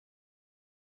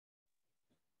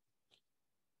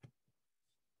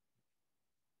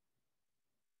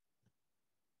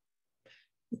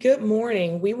Good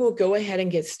morning. We will go ahead and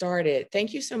get started.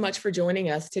 Thank you so much for joining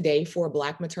us today for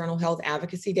Black Maternal Health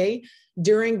Advocacy Day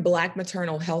during Black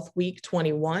Maternal Health Week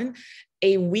 21,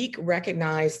 a week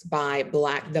recognized by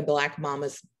the Black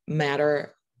Mamas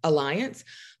Matter Alliance.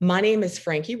 My name is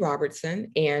Frankie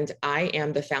Robertson, and I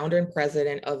am the founder and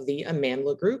president of the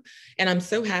Amandla Group. And I'm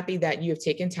so happy that you have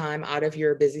taken time out of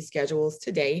your busy schedules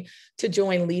today to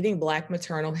join leading Black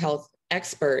maternal health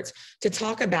experts to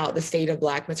talk about the state of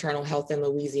Black maternal health in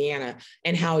Louisiana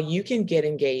and how you can get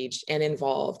engaged and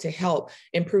involved to help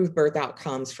improve birth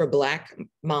outcomes for Black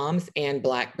moms and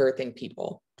Black birthing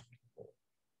people.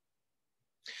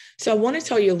 So I want to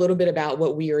tell you a little bit about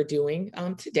what we are doing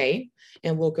today,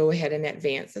 and we'll go ahead and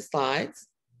advance the slides.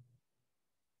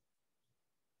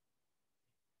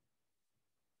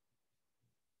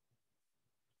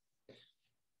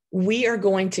 We are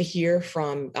going to hear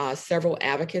from several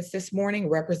advocates this morning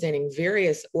representing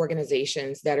various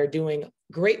organizations that are doing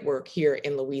great work here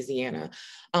in Louisiana.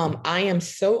 I am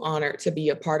so honored to be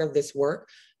a part of this work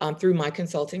through my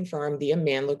consulting firm, the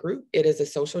Amandla Group. It is a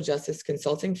social justice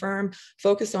consulting firm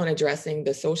focused on addressing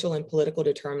the social and political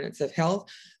determinants of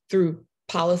health through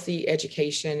policy,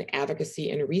 education, advocacy,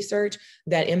 and research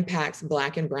that impacts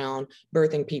Black and Brown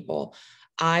birthing people.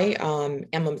 I am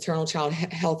a maternal child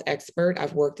health expert.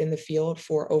 I've worked in the field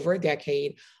for over a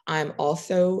decade. I'm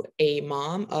also a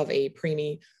mom of a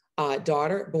preemie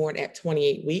daughter born at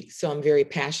 28 weeks. So I'm very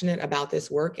passionate about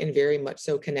this work and very much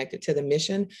so connected to the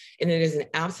mission. And it is an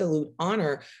absolute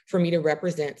honor for me to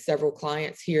represent several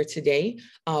clients here today,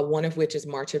 one of which is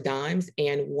March of Dimes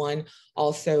and one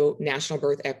also National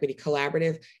Birth Equity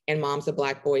Collaborative and Moms of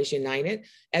Black Boys United,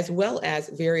 as well as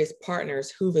various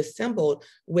partners who've assembled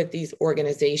with these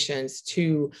organizations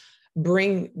to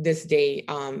bring this day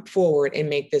forward and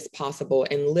make this possible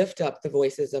and lift up the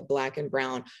voices of Black and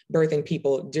Brown birthing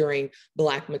people during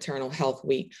Black Maternal Health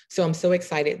Week. So I'm so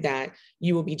excited that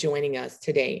you will be joining us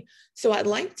today. So I'd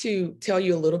like to tell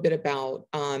you a little bit about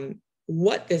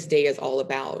what this day is all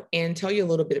about and tell you a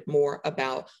little bit more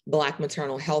about Black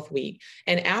Maternal Health Week.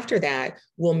 And after that,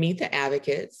 we'll meet the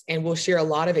advocates and we'll share a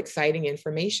lot of exciting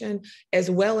information as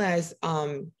well as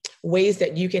ways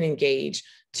that you can engage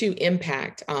to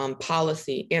impact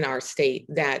policy in our state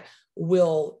that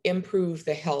will improve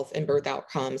the health and birth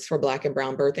outcomes for Black and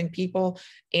Brown birthing people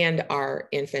and our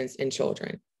infants and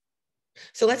children.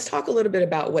 So let's talk a little bit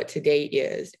about what today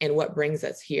is and what brings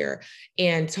us here,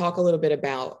 and talk a little bit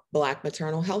about Black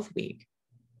Maternal Health Week.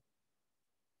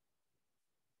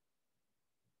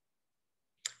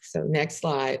 So next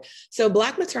slide. So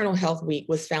Black Maternal Health Week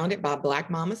was founded by Black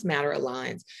Mamas Matter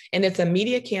Alliance, and it's a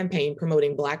media campaign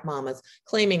promoting Black mamas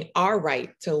claiming our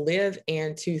right to live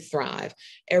and to thrive.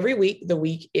 Every week, the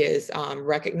week is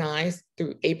recognized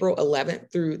through April 11th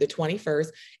through the 21st,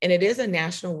 and it is a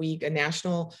national week, a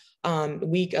national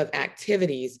week of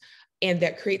activities, and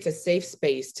that creates a safe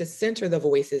space to center the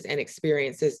voices and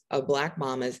experiences of Black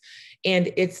mamas.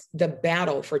 And it's the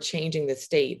battle for changing the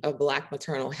state of Black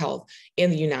maternal health in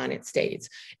the United States.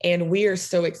 And we are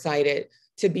so excited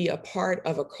to be a part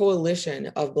of a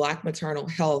coalition of Black maternal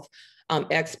health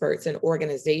experts and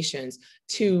organizations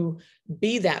to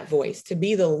be that voice, to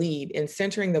be the lead in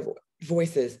centering the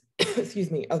voices, excuse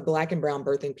me, of Black and Brown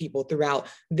birthing people throughout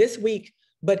this week,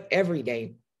 but every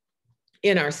day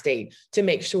in our state, to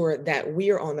make sure that we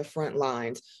are on the front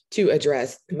lines to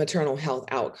address maternal health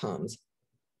outcomes.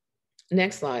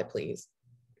 Next slide, please.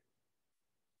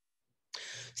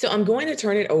 So I'm going to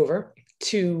turn it over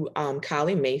to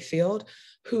Kylie Mayfield,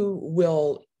 who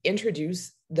will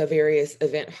introduce the various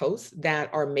event hosts that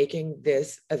are making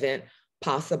this event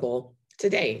possible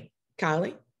today.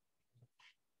 Kylie?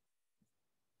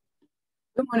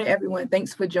 Good morning, everyone.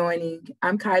 Thanks for joining.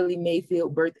 I'm Kylie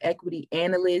Mayfield, Birth Equity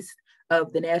Analyst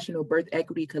of the National Birth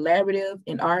Equity Collaborative,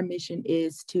 and our mission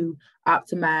is to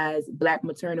optimize Black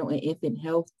maternal and infant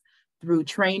health through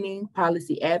training,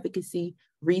 policy advocacy,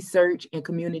 research, and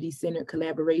community-centered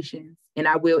collaborations. And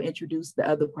I will introduce the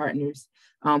other partners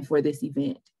for this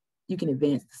event. You can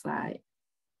advance the slide.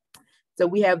 So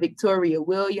we have Victoria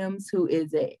Williams, who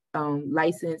is a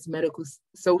licensed medical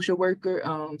social worker,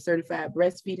 certified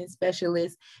breastfeeding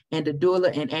specialist, and a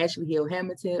doula, and Ashley Hill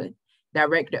Hamilton,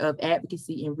 Director of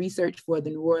Advocacy and Research for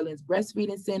the New Orleans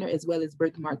Breastfeeding Center, as well as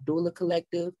Birthmark Doula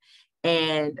Collective.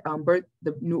 And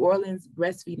the New Orleans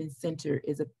Breastfeeding Center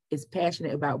is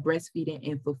passionate about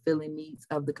breastfeeding and fulfilling needs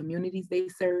of the communities they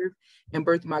serve. And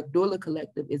Birthmark Doula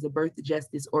Collective is a birth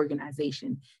justice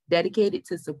organization dedicated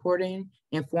to supporting,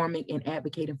 informing, and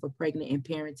advocating for pregnant and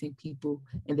parenting people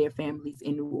and their families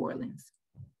in New Orleans.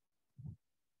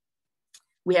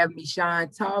 We have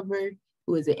Michonne Tarver,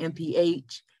 who is an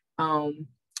MPH,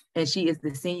 and she is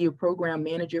the Senior Program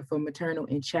Manager for Maternal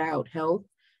and Child Health.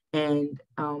 And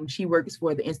she works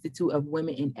for the Institute of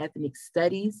Women in Ethnic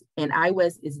Studies. And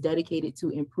IWES is dedicated to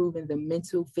improving the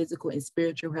mental, physical, and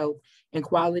spiritual health and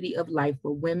quality of life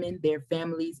for women, their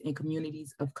families, and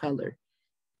communities of color.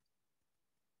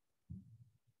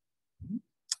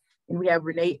 And we have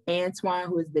Renee Antoine,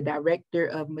 who is the Director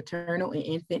of Maternal and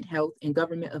Infant Health and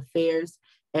Government Affairs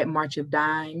at March of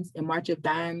Dimes. And March of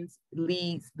Dimes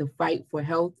leads the fight for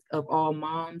health of all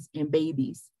moms and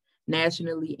babies,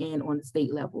 nationally and on the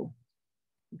state level.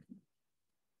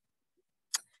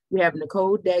 We have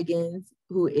Nicole Deggins,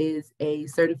 who is a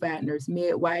certified nurse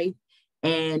midwife,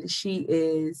 and she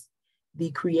is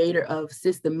the creator of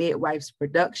Sista Midwife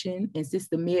Productions. And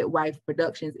Sista Midwife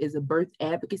Productions is a birth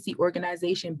advocacy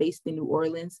organization based in New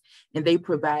Orleans, and they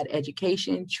provide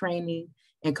education, training,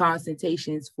 and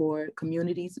consultations for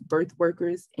communities, birth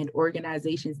workers, and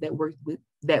organizations that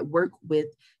work with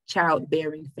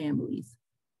childbearing families.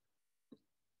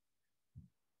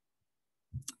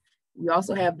 We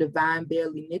also have Divine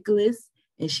Bailey Nicholas,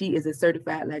 and she is a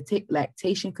certified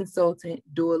lactation consultant,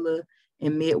 doula,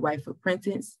 and midwife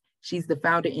apprentice. She's the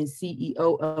founder and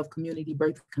CEO of Community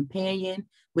Birth Companion,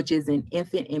 which is an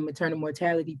infant and maternal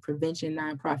mortality prevention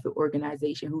nonprofit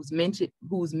organization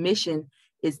whose mission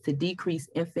is to decrease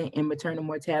infant and maternal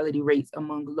mortality rates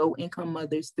among low-income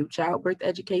mothers through childbirth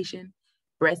education,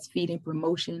 breastfeeding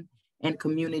promotion, and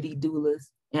community doulas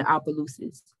and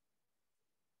Opelousas.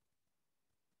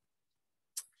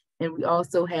 And we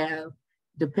also have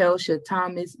DePelsha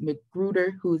Thomas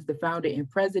McGruder, who is the founder and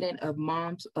president of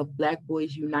Moms of Black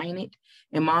Boys United.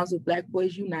 And Moms of Black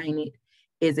Boys United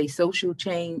is a social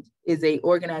change, is an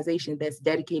organization that's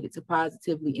dedicated to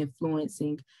positively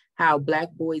influencing how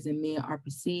Black boys and men are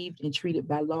perceived and treated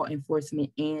by law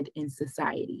enforcement and in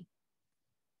society.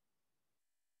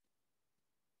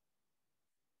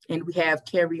 And we have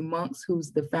Carrie Monks,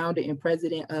 who's the founder and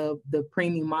president of the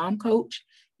Preemie Mom Coach.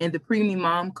 And the Preemie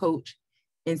Mom Coach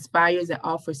inspires and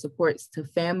offers supports to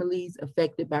families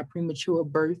affected by premature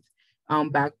birth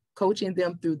by coaching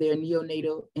them through their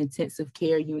neonatal intensive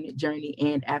care unit journey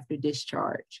and after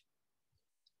discharge.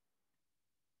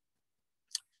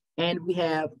 And we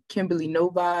have Kimberly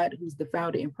Novad, who's the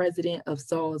founder and president of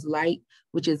Saul's Light,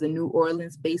 which is a New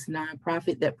Orleans-based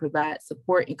nonprofit that provides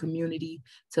support and community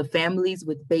to families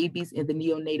with babies in the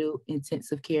neonatal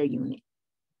intensive care unit.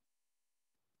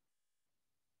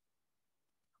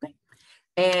 Okay.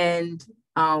 And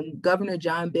Governor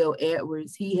John Bel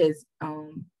Edwards, he has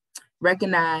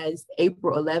recognized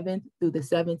April 11th through the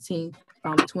 17th,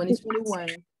 2021,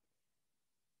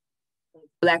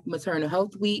 Black Maternal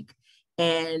Health Week.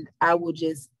 And I will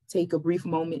just take a brief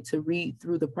moment to read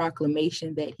through the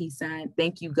proclamation that he signed.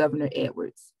 Thank you, Governor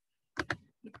Edwards.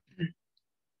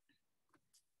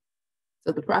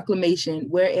 So the proclamation,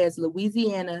 whereas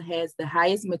Louisiana has the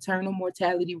highest maternal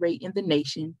mortality rate in the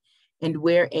nation, and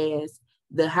whereas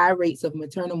the high rates of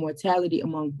maternal mortality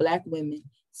among Black women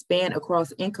span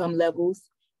across income levels,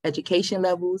 education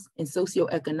levels, and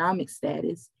socioeconomic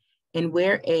status, and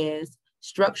whereas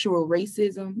structural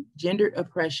racism, gender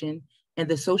oppression, and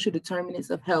the social determinants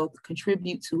of health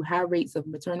contribute to high rates of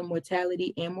maternal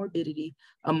mortality and morbidity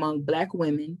among Black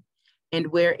women,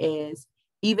 and whereas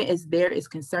even as there is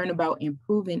concern about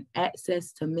improving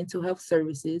access to mental health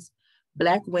services,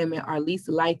 Black women are least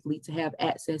likely to have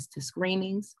access to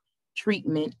screenings,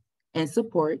 treatment, and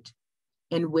support,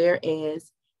 and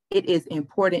whereas it is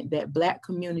important that Black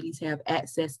communities have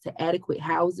access to adequate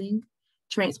housing,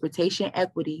 transportation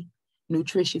equity,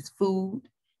 nutritious food,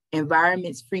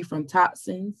 environments free from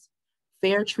toxins,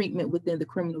 fair treatment within the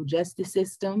criminal justice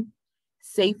system,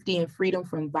 safety and freedom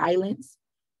from violence,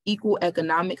 equal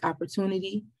economic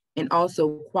opportunity, and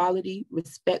also quality,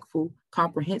 respectful,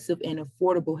 comprehensive, and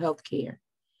affordable health care.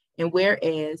 And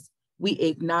whereas we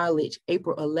acknowledge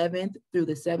April 11th through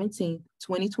the 17th,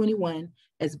 2021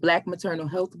 as Black Maternal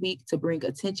Health Week to bring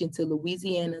attention to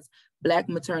Louisiana's Black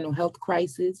maternal health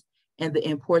crisis and the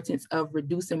importance of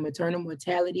reducing maternal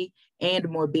mortality and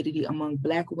morbidity among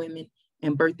Black women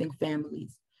and birthing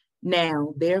families.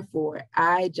 Now, therefore,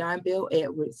 I, John Bel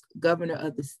Edwards, Governor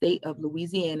of the state of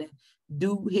Louisiana,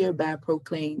 do hereby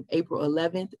proclaim April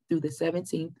 11th through the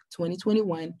 17th,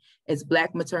 2021 as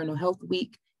Black Maternal Health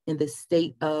Week in the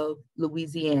state of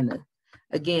Louisiana.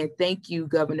 Again, thank you,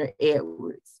 Governor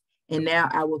Edwards. And now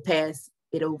I will pass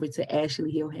it over to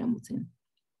Ashley Hill Hamilton.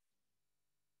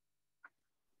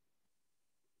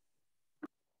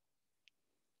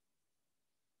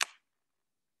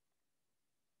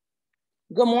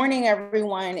 Good morning,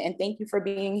 everyone, and thank you for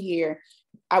being here.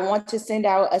 I want to send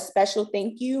out a special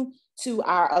thank you to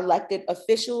our elected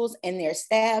officials and their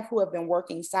staff who have been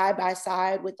working side by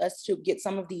side with us to get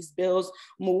some of these bills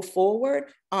moved forward,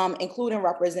 including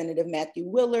Representative Matthew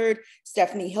Willard,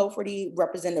 Stephanie Hilferty,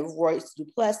 Representative Royce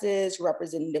Duplessis,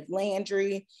 Representative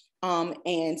Landry,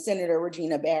 and Senator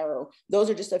Regina Barrow. Those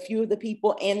are just a few of the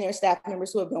people and their staff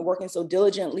members who have been working so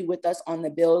diligently with us on the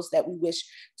bills that we wish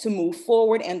to move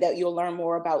forward and that you'll learn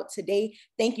more about today.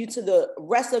 Thank you to the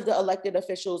rest of the elected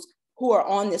officials who are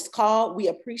on this call. We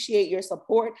appreciate your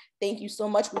support. Thank you so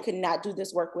much. We could not do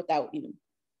this work without you.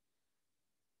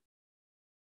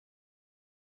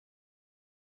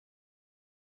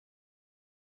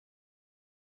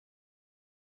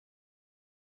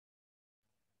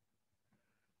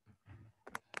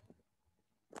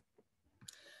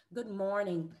 Good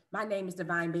morning. My name is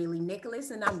Divine Bailey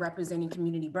Nicholas, and I'm representing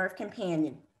Community Birth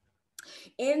Companion.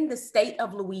 In the state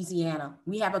of Louisiana,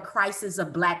 we have a crisis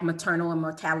of Black maternal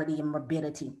mortality and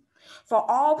morbidity. For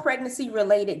all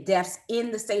pregnancy-related deaths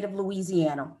in the state of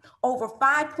Louisiana, over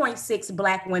 5.6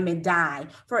 Black women die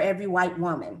for every white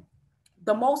woman.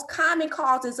 The most common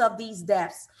causes of these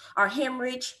deaths are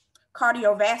hemorrhage,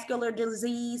 cardiovascular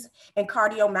disease, and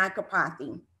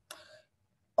cardiomyopathy.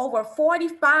 Over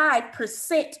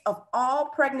 45% of all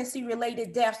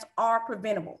pregnancy-related deaths are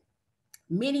preventable.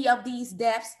 Many of these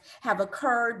deaths have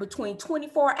occurred between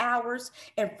 24 hours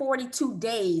and 42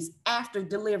 days after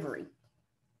delivery.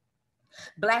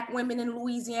 Black women in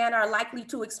Louisiana are likely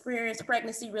to experience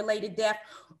pregnancy-related death,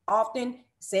 often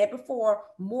said before,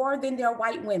 more than their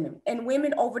white women. And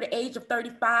women over the age of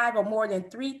 35 are more than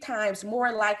 3 times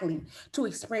more likely to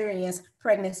experience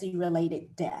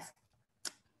pregnancy-related death.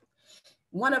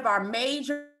 One of our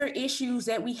major issues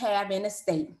that we have in the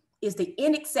state is the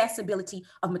inaccessibility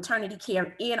of maternity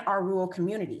care in our rural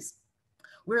communities.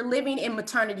 We're living in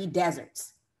maternity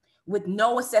deserts with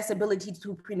no accessibility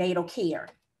to prenatal care.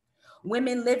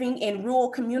 Women living in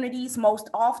rural communities most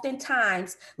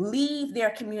oftentimes leave their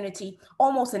community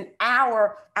almost an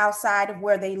hour outside of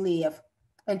where they live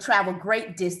and travel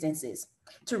great distances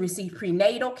to receive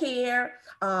prenatal care,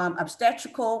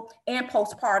 obstetrical, and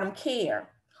postpartum care.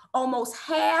 Almost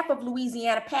half of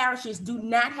Louisiana parishes do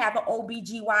not have an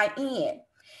OBGYN.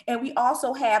 And we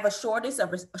also have a shortage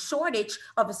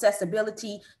of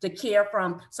accessibility to care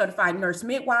from certified nurse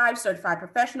midwives, certified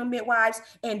professional midwives,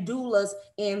 and doulas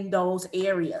in those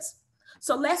areas.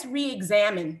 So let's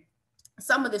re-examine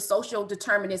some of the social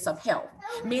determinants of health.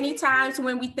 Many times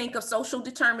when we think of social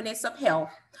determinants of health,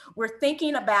 we're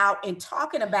thinking about and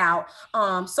talking about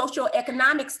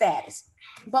socioeconomic status.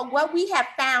 But what we have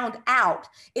found out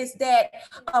is that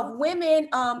of women,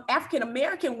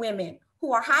 African-American women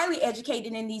who are highly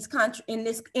educated in this country, in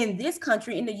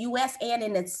the US and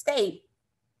in the state,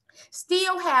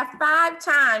 still are 5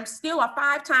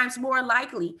 times more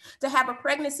likely to have a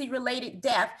pregnancy-related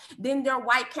death than their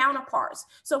white counterparts.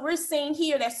 So we're seeing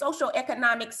here that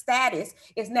socioeconomic status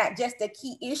is not just a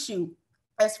key issue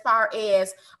as far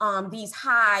as these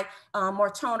high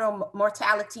maternal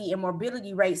mortality and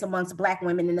morbidity rates amongst Black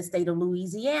women in the state of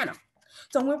Louisiana.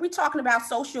 So when we're talking about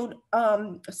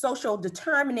social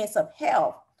determinants of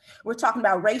health, we're talking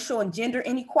about racial and gender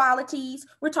inequalities.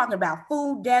 We're talking about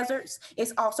food deserts.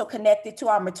 It's also connected to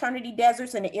our maternity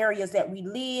deserts in the areas that we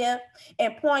live,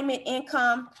 employment,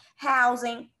 income,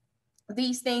 housing.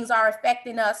 These things are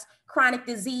affecting us, chronic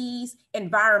disease,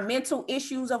 environmental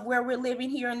issues of where we're living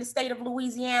here in the state of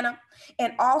Louisiana.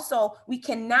 And also, we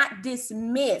cannot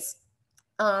dismiss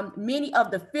many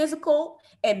of the physical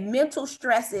and mental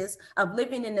stresses of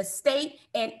living in the state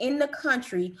and in the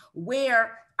country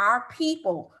where our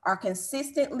people are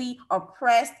consistently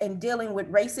oppressed and dealing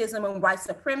with racism and white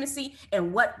supremacy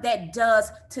and what that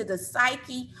does to the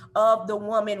psyche of the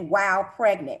woman while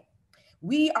pregnant.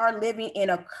 We are living in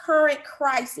a current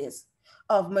crisis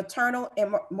of maternal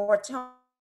and mortality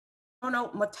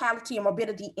and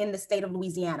morbidity in the state of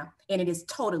Louisiana, and it is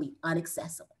totally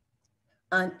unacceptable.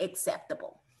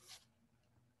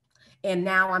 And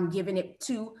now I'm giving it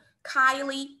to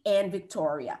Kylie and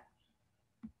Victoria.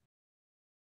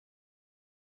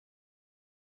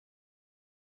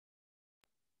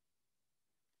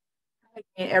 Hi,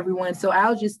 everyone. So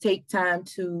I'll just take time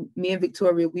me and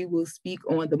Victoria, we will speak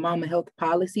on the Mama Health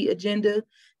Policy agenda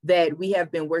that we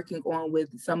have been working on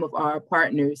with some of our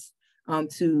partners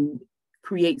to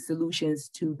create solutions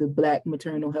to the Black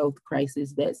maternal health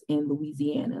crisis that's in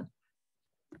Louisiana.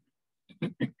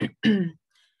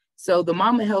 So the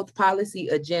Mama Health Policy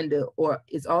Agenda, or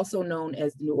is also known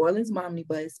as the New Orleans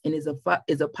Momnibus, and is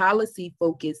a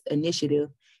policy-focused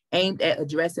initiative aimed at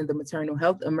addressing the maternal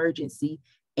health emergency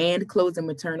and closing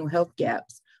maternal health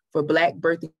gaps for Black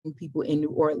birthing people in New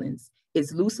Orleans.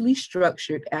 It's loosely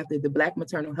structured after the Black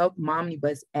Maternal Health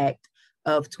Omnibus Act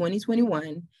of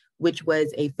 2021, which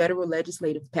was a federal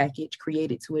legislative package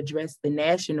created to address the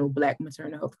national Black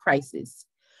maternal health crisis.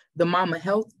 The Mama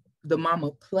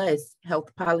Plus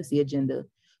Health Policy Agenda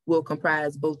will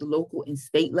comprise both the local and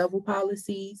state level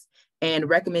policies, and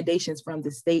recommendations from the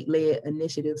state-led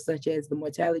initiatives such as the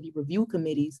Mortality Review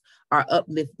Committees are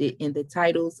uplifted in the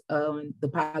titles of the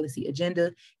policy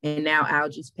agenda. And now I'll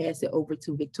just pass it over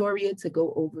to Victoria to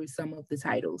go over some of the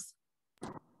titles.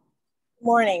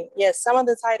 Morning. Yes, some of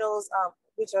the titles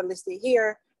which are listed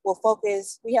here will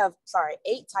focus, we have,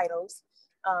 8 titles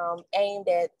aimed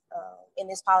at in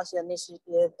this policy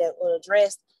initiative that will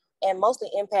address and mostly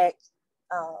impact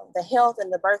the health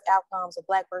and the birth outcomes of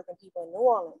Black birthing people in New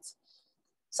Orleans.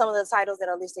 Some of the titles that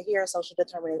are listed here are social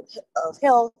determinants of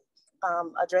health,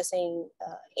 addressing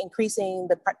increasing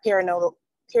the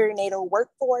perinatal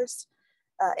workforce,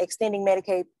 extending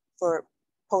Medicaid for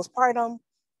postpartum,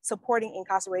 supporting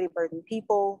incarcerated birthing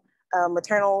people,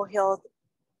 maternal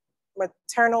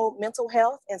mental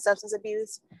health and substance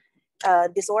abuse,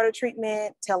 disorder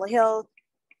treatment, telehealth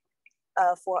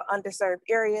for underserved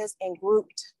areas, and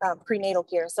grouped prenatal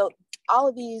care. So all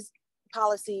of these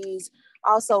policies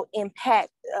also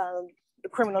impact the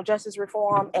criminal justice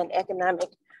reform and economic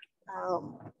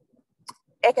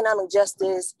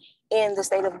justice in the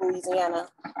state of Louisiana.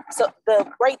 So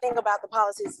the great thing about the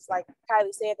policies is, like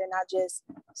Kylie said, they're not just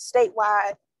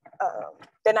statewide,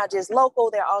 they're not just local,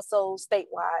 they're also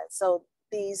statewide. So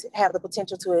these have the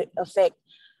potential to affect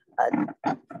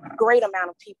a great amount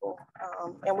of people.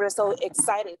 And we're so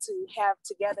excited to have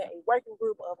together a working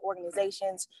group of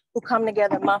organizations who come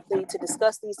together monthly to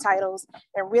discuss these titles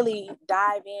and really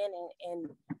dive in and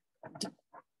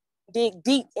dig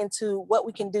deep into what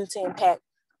we can do to impact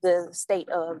the state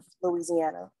of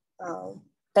Louisiana.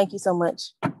 Thank you so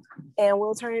much. And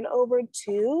we'll turn it over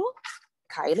to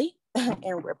Kylie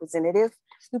and Representative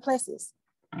Duplessis.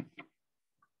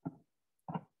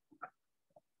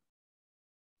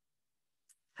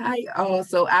 Hi, all.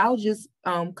 So I'll just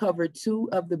cover 2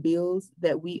 of the bills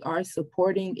that we are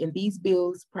supporting. And these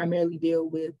bills primarily deal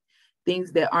with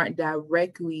things that aren't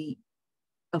directly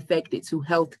affected to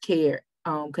healthcare,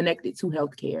 connected to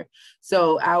healthcare.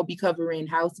 So I'll be covering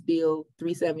House Bill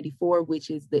 374,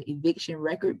 which is the eviction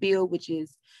record bill, which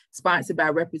is sponsored by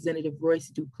Representative Royce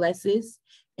Duplessis.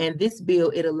 And this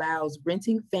bill, it allows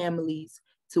renting families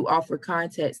to offer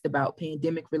context about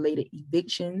pandemic-related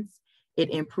evictions. It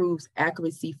improves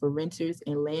accuracy for renters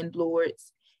and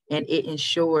landlords, and it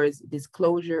ensures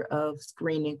disclosure of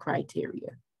screening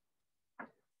criteria.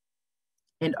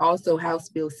 And also House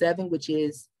Bill 7, which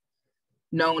is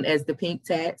known as the pink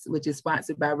tax, which is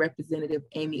sponsored by Representative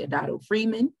Amy Adado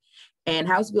Freeman. And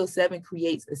House Bill 7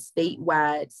 creates a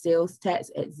statewide sales tax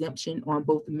exemption on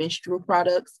both menstrual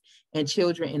products and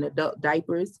children and adult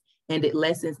diapers. And it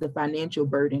lessens the financial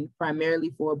burden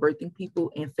primarily for birthing people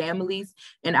and families.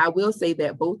 And I will say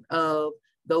that both of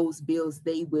those bills,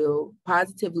 they will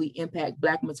positively impact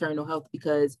Black maternal health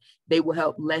because they will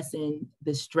help lessen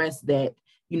the stress that,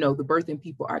 you know, the birthing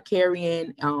people are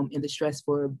carrying and the stress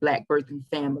for Black birthing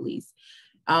families.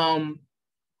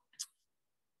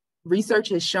 Research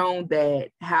has shown that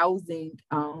housing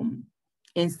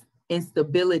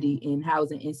instability and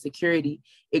housing insecurity,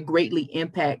 it greatly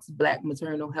impacts Black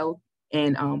maternal health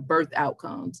and birth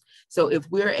outcomes. So if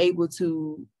we're able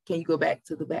to, can you go back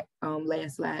to the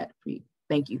last slide?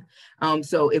 Thank you.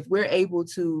 So if we're able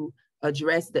to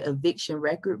address the eviction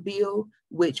record bill,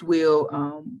 which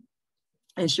will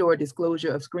ensure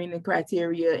disclosure of screening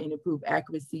criteria and improve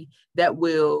accuracy, that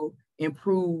will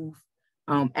improve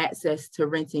access to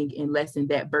renting and lessen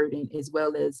that burden, as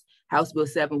well as House Bill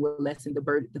 7 will lessen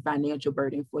the financial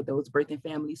burden for those birthing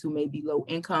families who may be low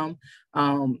income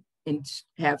and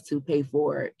have to pay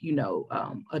for, you know,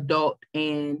 adult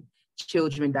and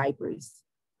children diapers,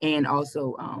 and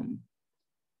also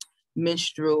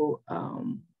menstrual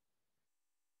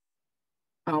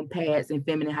pads and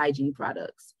feminine hygiene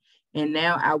products. And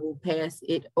now I will pass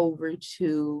it over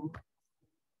to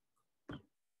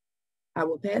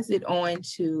on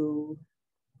to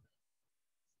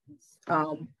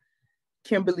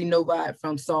Kimberly Novod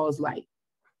from Saul's Light.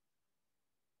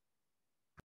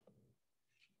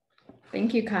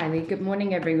 Thank you, Kylie. Good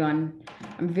morning, everyone.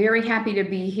 I'm very happy to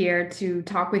be here to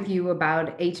talk with you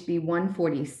about HB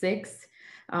 146,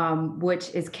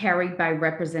 which is carried by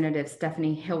Representative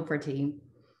Stephanie Hilferty.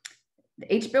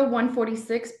 HB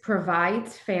 146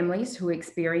 provides families who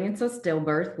experience a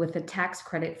stillbirth with a tax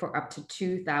credit for up to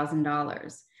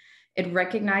 $2,000. It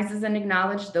recognizes and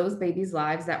acknowledges those babies'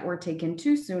 lives that were taken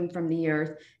too soon from the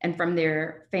earth and from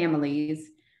their families'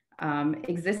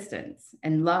 existence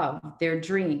and love, their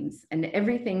dreams, and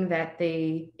everything that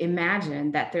they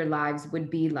imagined that their lives would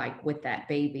be like with that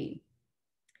baby.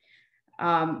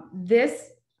 This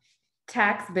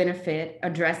tax benefit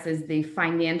addresses the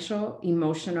financial,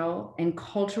 emotional, and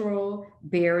cultural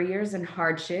barriers and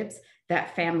hardships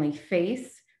that families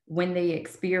face when they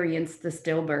experience the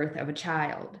stillbirth of a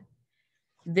child.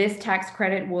 This tax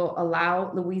credit will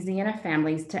allow Louisiana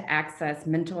families to access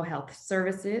mental health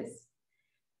services,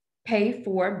 pay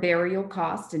for burial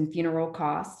costs and funeral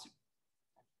costs,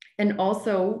 and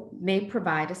also may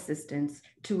provide assistance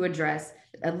to address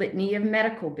a litany of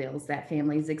medical bills that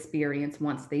families experience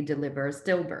once they deliver a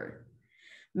stillbirth.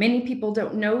 Many people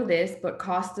don't know this, but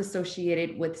costs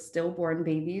associated with stillborn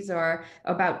babies are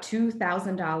about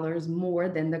 $2,000 more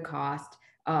than the cost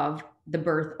of the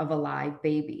birth of a live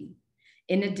baby.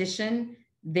 In addition,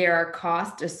 there are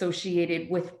costs associated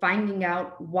with finding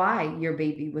out why your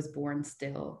baby was born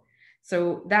still.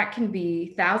 So that can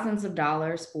be thousands of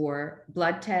dollars for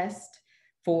blood tests,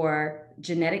 for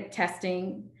genetic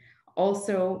testing.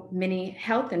 Also, many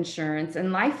health insurance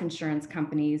and life insurance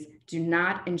companies do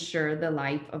not insure the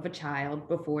life of a child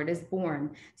before it is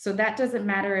born. So that doesn't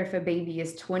matter if a baby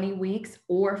is 20 weeks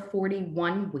or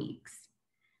 41 weeks.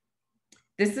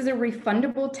 This is a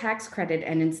refundable tax credit,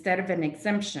 and instead of an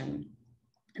exemption.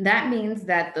 That means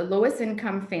that the lowest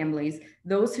income families,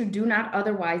 those who do not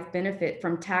otherwise benefit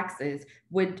from taxes,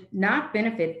 would not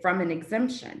benefit from an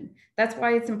exemption. That's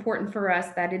why it's important for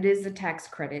us that it is a tax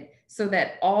credit, so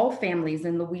that all families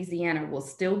in Louisiana will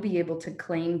still be able to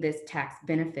claim this tax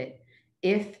benefit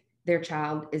if their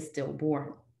child is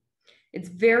stillborn. It's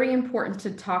very important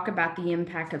to talk about the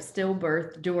impact of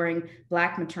stillbirth during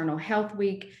Black Maternal Health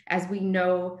Week, as we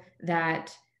know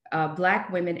that Black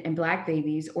women and Black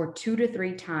babies are 2 to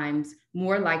 3 times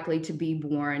more likely to be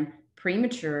born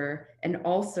premature and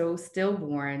also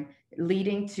stillborn,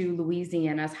 leading to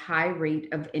Louisiana's high rate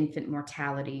of infant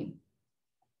mortality.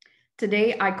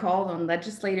 Today, I call on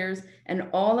legislators and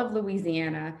all of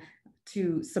Louisiana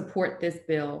to support this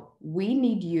bill. We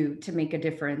need you to make a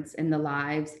difference in the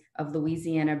lives of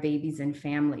Louisiana babies and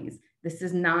families. This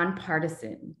is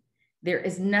nonpartisan. There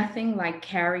is nothing like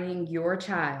carrying your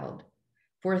child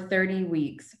for 30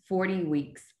 weeks, 40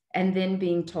 weeks, and then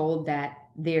being told that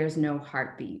there's no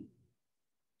heartbeat.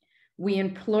 We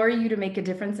implore you to make a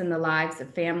difference in the lives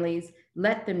of families.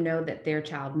 Let them know that their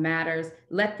child matters.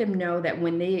 Let them know that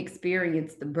when they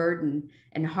experience the burden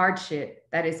and hardship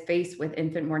that is faced with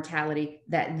infant mortality,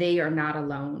 that they are not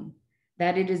alone,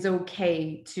 that it is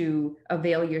okay to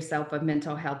avail yourself of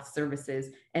mental health services,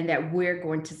 and that we're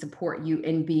going to support you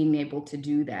in being able to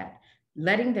do that.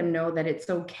 Letting them know that it's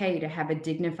okay to have a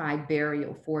dignified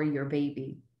burial for your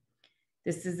baby.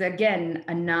 This is, again,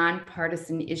 a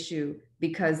nonpartisan issue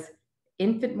because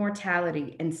infant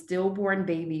mortality and stillborn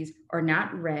babies are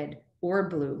not red or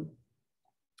blue,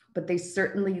 but they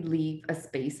certainly leave a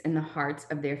space in the hearts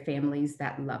of their families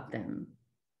that love them.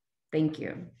 Thank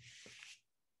you.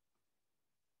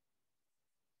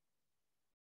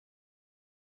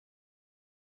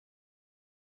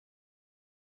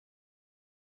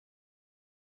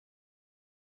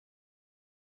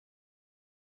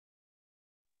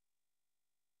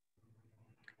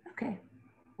 Okay,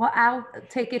 well, I'll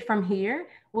take it from here.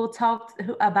 We'll talk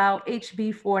about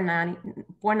HB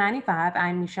 495.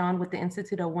 I'm Michonne with the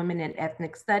Institute of Women and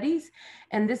Ethnic Studies,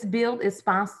 and this bill is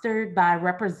sponsored by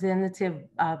Representative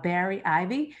Barry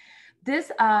Ivy.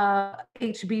 This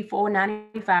HB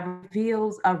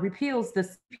 495 repeals the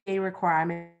CPA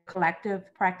requirement,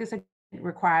 collective practice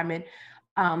requirement,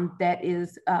 that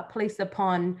is placed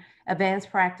upon advanced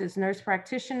practice nurse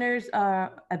practitioners,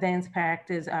 advanced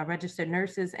practice registered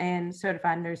nurses, and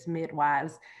certified nurse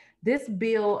midwives. This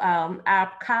bill,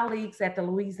 our colleagues at the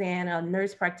Louisiana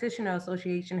Nurse Practitioner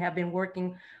Association have been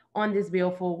working on this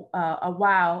bill for a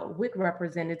while with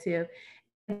Representative.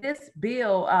 This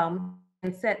bill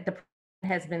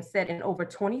has been set in over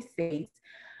 20 states.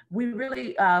 We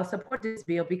really support this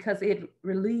bill because it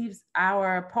relieves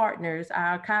our partners,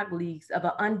 our colleagues, of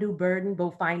an undue burden,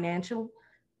 both financially,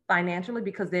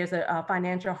 because there's a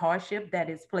financial hardship that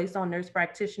is placed on nurse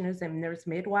practitioners and nurse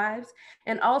midwives.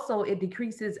 And also it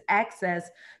decreases access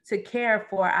to care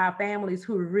for our families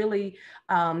who really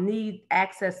need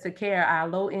access to care, our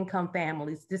low-income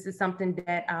families. This is something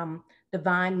that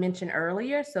Divine mentioned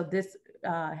earlier. So this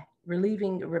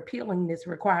repealing this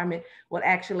requirement will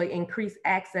actually increase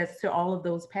access to all of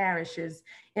those parishes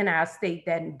in our state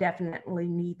that definitely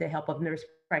need the help of nurse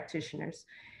practitioners.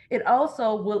 It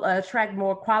also will attract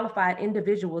more qualified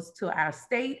individuals to our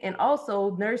state, and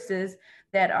also nurses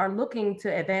that are looking to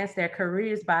advance their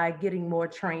careers by getting more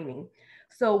training.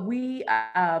 So we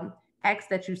ask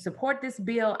that you support this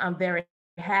bill. I'm very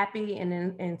happy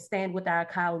and stand with our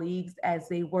colleagues as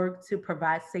they work to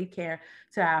provide safe care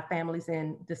to our families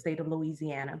in the state of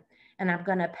Louisiana. And I'm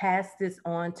going to pass this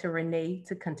on to Renee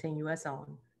to continue us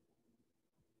on.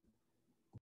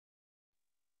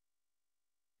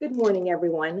 Good morning,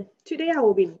 everyone. Today I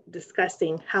will be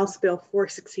discussing House Bill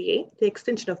 468, the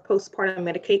extension of postpartum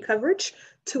Medicaid coverage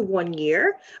to 1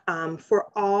 year for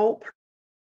all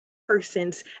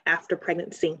persons after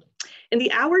pregnancy. In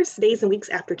the hours, days, and weeks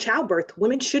after childbirth,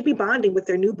 women should be bonding with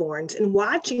their newborns and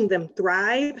watching them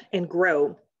thrive and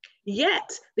grow.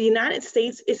 Yet, the United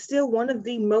States is still one of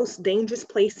the most dangerous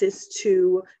places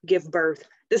to give birth,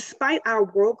 despite our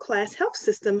world-class health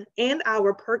system and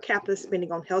our per capita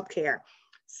spending on healthcare.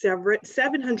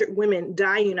 700 women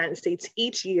die in the United States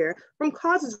each year from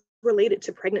causes related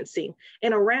to pregnancy,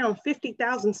 and around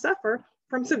 50,000 suffer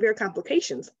from severe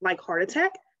complications like heart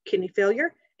attack, kidney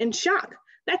failure, and shock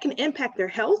that can impact their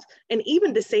health and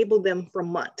even disable them for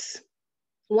months.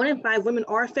 1 in 5 women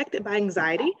are affected by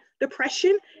anxiety,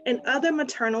 depression, and other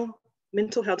maternal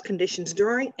mental health conditions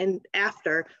during and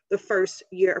after the first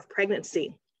year of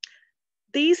pregnancy.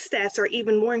 These stats are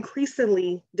even more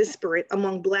increasingly disparate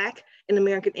among Black and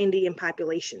American Indian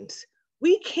populations.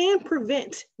 We can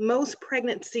prevent most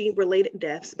pregnancy-related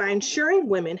deaths by ensuring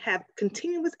women have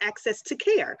continuous access to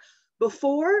care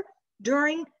before,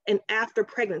 during, and after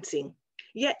pregnancy.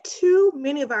 Yet too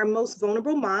many of our most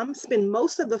vulnerable moms spend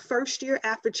most of the first year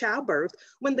after childbirth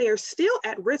when they are still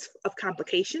at risk of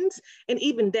complications and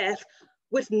even death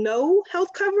with no health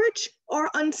coverage or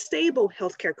unstable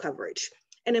healthcare coverage.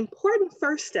 An important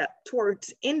first step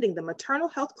towards ending the maternal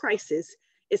health crisis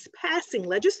is passing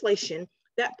legislation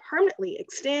that permanently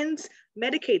extends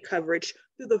Medicaid coverage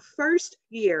through the first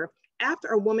year after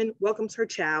a woman welcomes her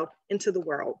child into the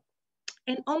world.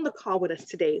 And on the call with us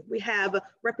today, we have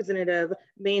Representative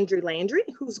Mandry Landry,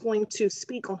 who's going to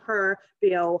speak on her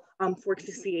bill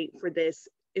 468 for this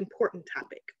important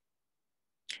topic.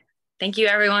 Thank you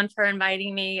everyone for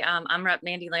inviting me. I'm Rep.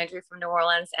 Mandy Landry from New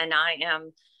Orleans, and I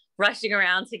am rushing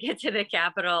around to get to the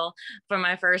Capitol for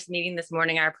my first meeting this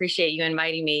morning. I appreciate you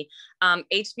inviting me.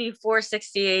 HB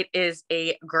 468 is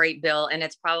a great bill, and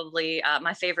it's probably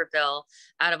my favorite bill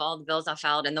out of all the bills I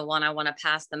filed, and the one I want to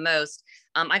pass the most.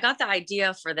 I got the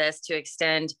idea for this to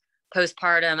extend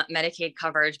postpartum Medicaid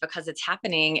coverage because it's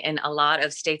happening in a lot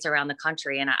of states around the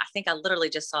country. And I think I literally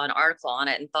just saw an article on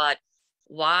it and thought,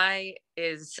 why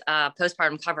is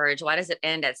postpartum coverage, why does it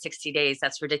end at 60 days?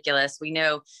 That's ridiculous. We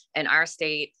know in our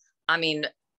state, I mean,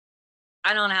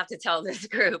 I don't have to tell this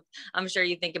group, I'm sure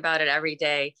you think about it every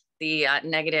day, the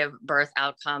negative birth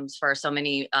outcomes for so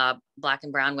many Black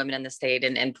and brown women in the state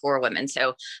and poor women.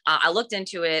 So I looked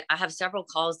into it. I have several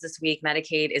calls this week.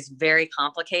 Medicaid is very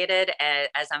complicated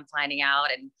as I'm finding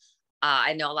out, and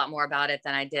I know a lot more about it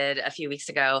than I did a few weeks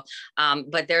ago.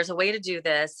 But there's a way to do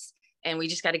this, and we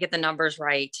just got to get the numbers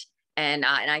right. And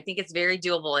I think it's very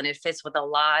doable, and it fits with a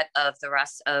lot of the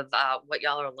rest of what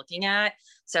y'all are looking at.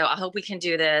 So I hope we can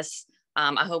do this.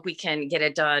 I hope we can get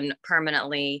it done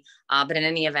permanently. But in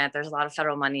any event, there's a lot of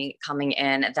federal money coming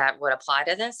in that would apply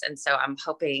to this. And so I'm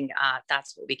hoping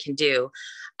that's what we can do.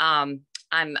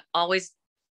 I'm always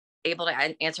able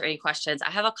to answer any questions.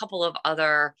 I have a couple of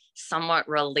other somewhat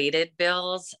related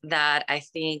bills that I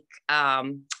think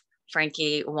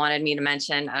Frankie wanted me to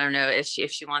mention. I don't know if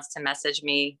she wants to message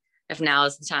me, if now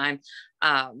is the time.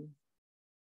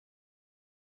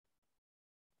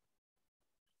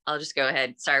 I'll just go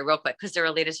ahead. Sorry, real quick, because they're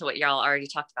related to what y'all already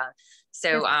talked about.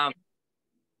 So,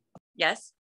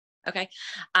 yes, okay.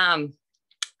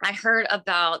 I heard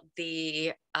about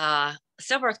the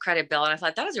stillbirth credit bill, and I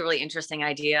thought that was a really interesting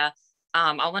idea.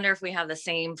 I wonder if we have the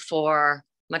same for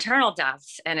maternal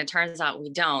deaths, and it turns out we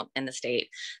don't in the state.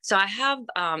 So I have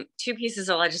 2 pieces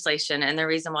of legislation, and the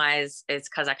reason why is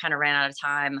because I kind of ran out of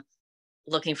time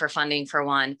looking for funding for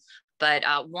one. But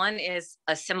one is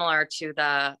similar to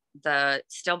the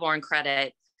stillborn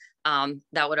credit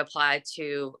that would apply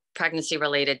to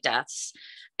pregnancy-related deaths.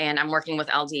 And I'm working with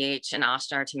LDH and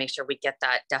Ochsner to make sure we get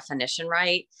that definition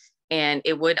right. And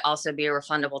it would also be a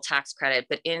refundable tax credit.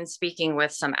 But in speaking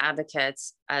with some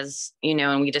advocates, as you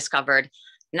know, and we discovered,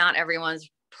 not everyone's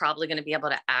probably going to be able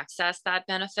to access that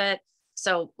benefit.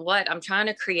 So what I'm trying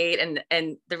to create,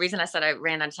 and the reason I said I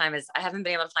ran out of time is I haven't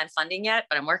been able to find funding yet,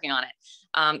 but I'm working on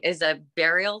it, is a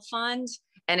burial fund.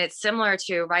 And it's similar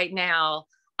to right now,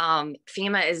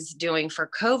 FEMA is doing for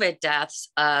COVID deaths,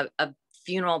 a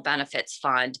funeral benefits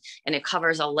fund, and it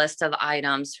covers a list of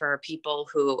items for people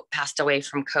who passed away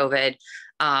from COVID.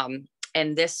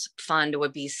 And this fund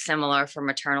would be similar for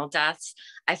maternal deaths.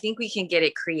 I think we can get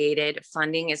it created.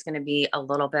 Funding is going to be a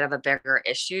little bit of a bigger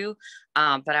issue,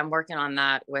 but I'm working on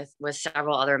that with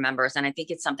several other members. And I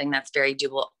think it's something that's very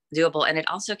doable, and it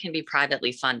also can be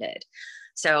privately funded.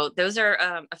 So those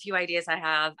are a few ideas I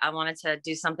have. I wanted to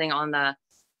do something on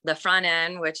the front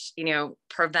end, which,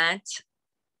 prevent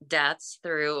deaths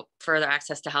through further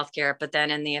access to healthcare. But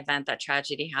then in the event that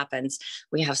tragedy happens,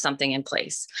 we have something in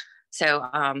place. So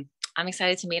I'm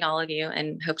excited to meet all of you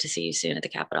and hope to see you soon at the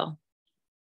Capitol.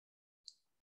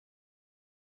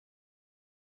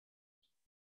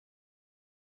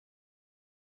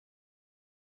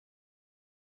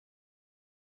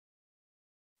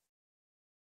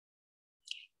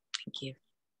 Thank you.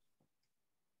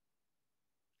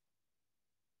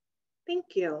 Thank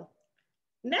you.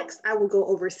 Next, I will go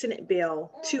over Senate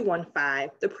Bill 215,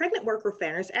 the Pregnant Worker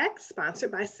Fairness Act,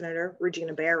 sponsored by Senator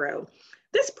Regina Barrow.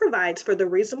 This provides for the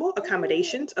reasonable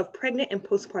accommodations of pregnant and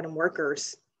postpartum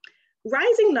workers.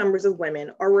 Rising numbers of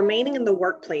women are remaining in the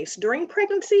workplace during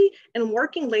pregnancy and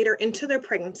working later into their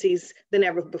pregnancies than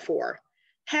ever before.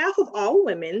 Half of all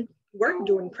women work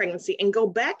during pregnancy and go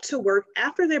back to work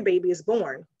after their baby is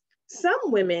born. Some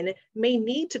women may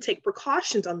need to take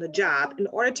precautions on the job in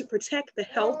order to protect the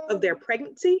health of their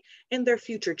pregnancy and their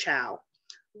future child.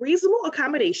 Reasonable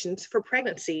accommodations for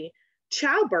pregnancy,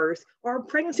 childbirth, or a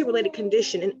pregnancy-related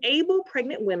condition enable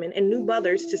pregnant women and new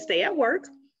mothers to stay at work,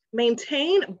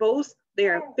 maintain both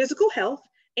their physical health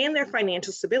and their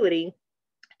financial stability,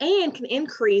 and can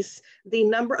increase the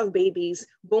number of babies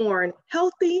born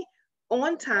healthy,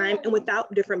 on time, and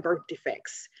without different birth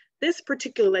defects. This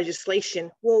particular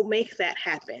legislation will make that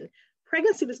happen.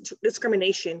 Pregnancy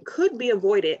discrimination could be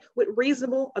avoided with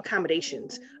reasonable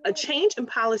accommodations. A change in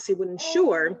policy would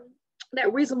ensure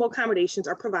that reasonable accommodations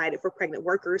are provided for pregnant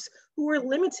workers who are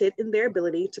limited in their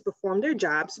ability to perform their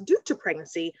jobs due to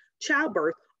pregnancy,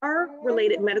 childbirth, or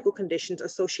related medical conditions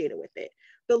associated with it.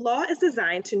 The law is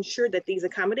designed to ensure that these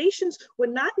accommodations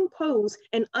would not impose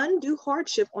an undue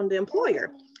hardship on the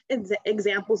employer.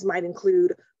 Examples might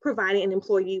include providing an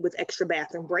employee with extra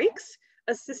bathroom breaks,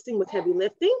 assisting with heavy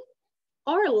lifting,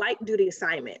 or a light duty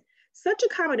assignment. Such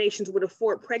accommodations would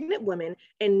afford pregnant women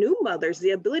and new mothers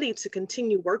the ability to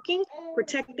continue working,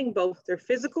 protecting both their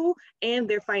physical and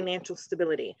their financial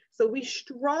stability. So we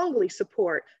strongly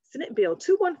support Senate Bill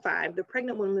 215, the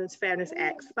Pregnant Women's Fairness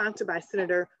Act, sponsored by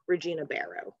Senator Regina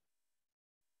Barrow.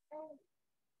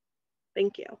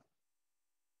 Thank you.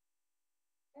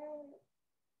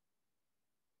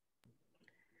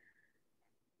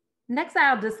 Next,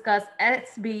 I'll discuss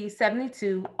SB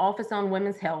 72, Office on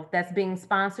Women's Health, that's being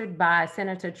sponsored by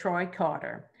Senator Troy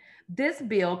Carter. This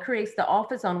bill creates the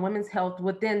Office on Women's Health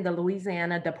within the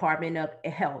Louisiana Department of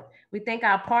Health. We thank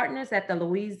our partners at the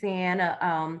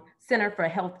Louisiana Center for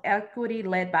Health Equity,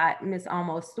 led by Ms.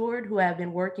 Almo Stewart, who have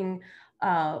been working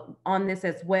on this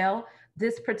as well.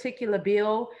 This particular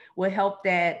bill will help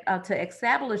that to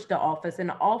establish the office,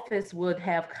 and the office would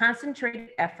have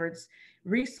concentrated efforts,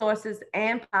 resources,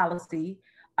 and policy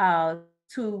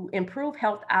to improve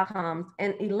health outcomes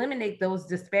and eliminate those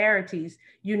disparities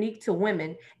unique to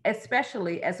women,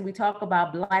 especially as we talk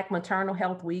about Black Maternal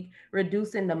Health Week,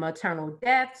 reducing the maternal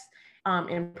deaths,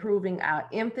 improving our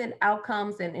infant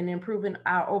outcomes, and improving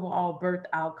our overall birth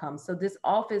outcomes. So this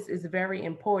office is very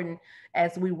important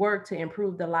as we work to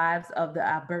improve the lives of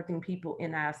our birthing people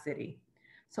in our city.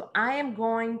 So I am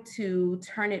going to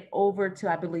turn it over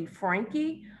to, I believe,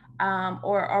 Frankie,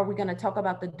 or are we going to talk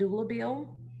about the doula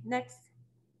bill next?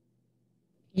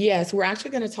 Yes, we're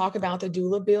actually going to talk about the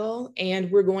doula bill,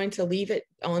 and we're going to leave it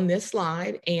on this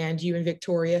slide, and you and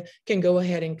Victoria can go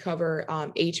ahead and cover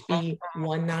HB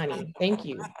 190. Thank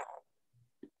you.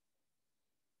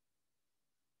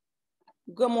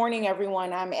 Good morning,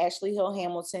 everyone. I'm Ashley Hill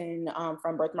Hamilton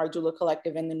from Birthmark Doula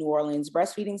Collective in the New Orleans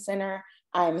Breastfeeding Center.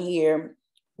 I'm here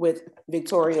with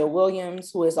Victoria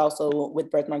Williams, who is also with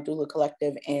Birthmark Doula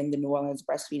Collective in the New Orleans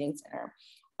Breastfeeding Center.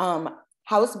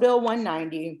 House Bill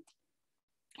 190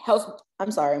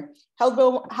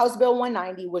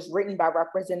 was written by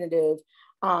Representative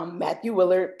Matthew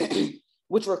Willard,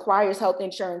 which requires health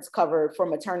insurance covered for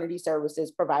maternity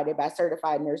services provided by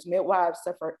certified nurse midwives,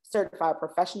 certified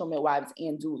professional midwives,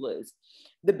 and doulas.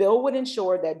 The bill would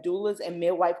ensure that doulas and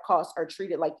midwife costs are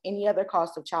treated like any other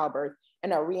cost of childbirth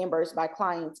and are reimbursed by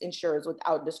clients' insurers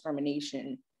without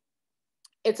discrimination.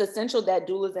 It's essential that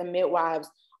doulas and midwives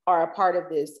are a part of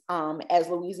this, as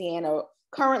Louisiana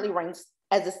currently ranks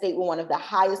as a state with one of the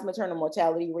highest maternal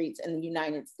mortality rates in the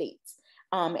United States.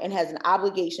 and has an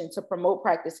obligation to promote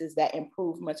practices that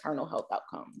improve maternal health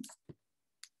outcomes.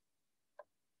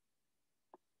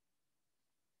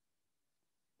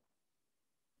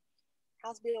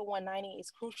 House Bill 190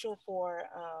 is crucial for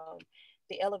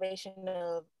the elevation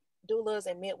of doulas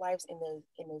and midwives in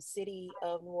the city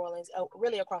of New Orleans,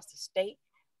 really across the state.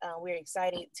 We're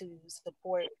excited to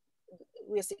support.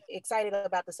 We're excited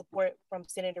about the support from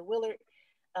Senator Willard,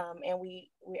 and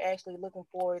we're actually looking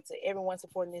forward to everyone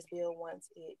supporting this bill once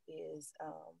it is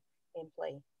in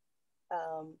play.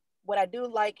 What I do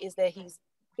like is that he's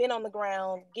been on the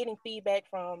ground getting feedback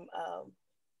from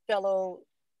fellow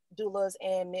doulas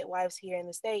and midwives here in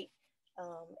the state,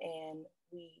 and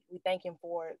we thank him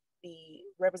for the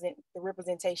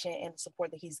representation and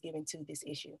support that he's given to this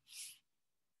issue.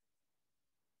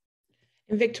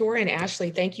 And Victoria and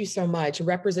Ashley, thank you so much.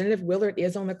 Representative Willard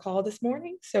is on the call this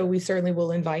morning, so we certainly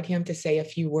will invite him to say a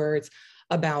few words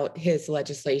about his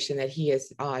legislation that he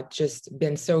has just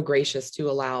been so gracious to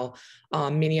allow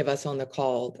many of us on the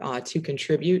call to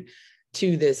contribute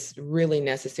to this really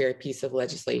necessary piece of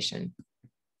legislation.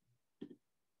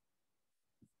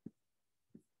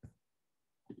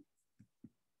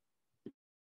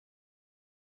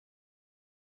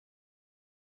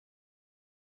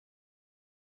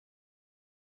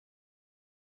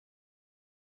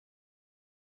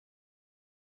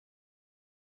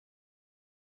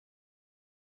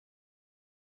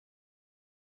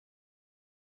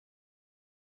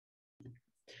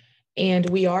 And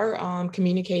we are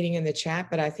communicating in the chat,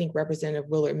 but I think Representative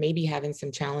Willard may be having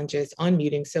some challenges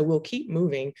unmuting, so we'll keep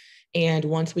moving. And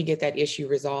once we get that issue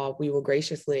resolved, we will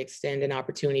graciously extend an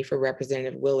opportunity for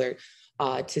Representative Willard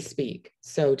to speak.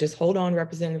 So just hold on,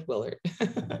 Representative Willard.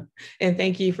 And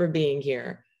thank you for being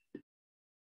here.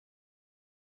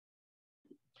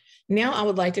 Now I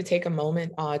would like to take a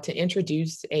moment to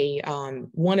introduce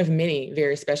one of many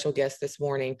very special guests this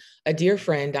morning, a dear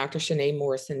friend, Dr. Shanae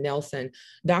Morrison Nelson.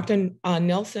 Dr.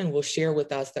 Nelson will share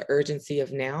with us the urgency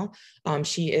of now.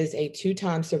 She is a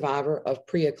two-time survivor of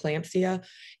preeclampsia,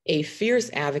 a fierce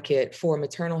advocate for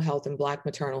maternal health and Black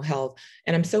maternal health.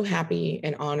 And I'm so happy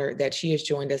and honored that she has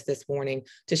joined us this morning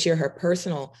to share her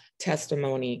personal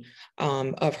testimony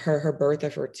of her birth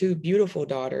of her two beautiful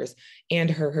daughters and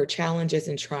her challenges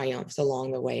and triumphs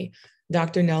along the way.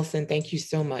 Dr. Nelson, thank you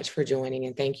so much for joining,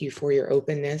 and thank you for your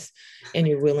openness and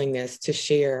your willingness to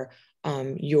share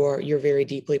your very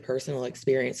deeply personal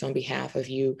experience on behalf of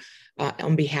you,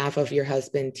 on behalf of your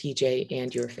husband, TJ,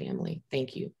 and your family.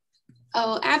 Thank you.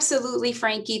 Oh, absolutely,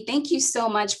 Frankie. Thank you so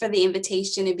much for the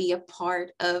invitation to be a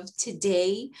part of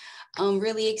today. I'm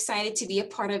really excited to be a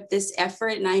part of this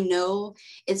effort, and I know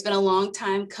it's been a long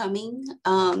time coming.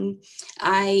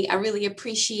 I really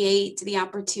appreciate the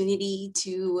opportunity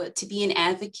to be an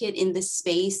advocate in this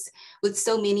space with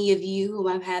so many of you who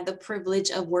I've had the privilege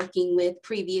of working with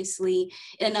previously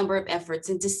in a number of efforts,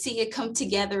 and to see it come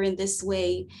together in this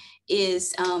way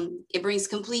is, it brings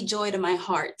complete joy to my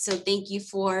heart. So thank you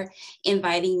for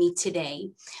inviting me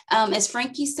today. As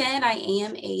Frankie said, I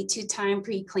am a two-time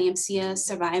preeclampsia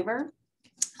survivor.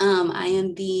 I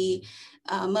am the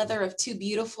mother of two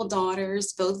beautiful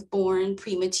daughters, both born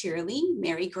prematurely,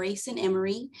 Mary Grace and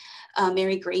Emery.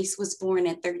 Mary Grace was born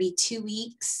at 32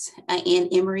 weeks and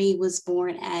Emery was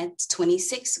born at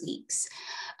 26 weeks.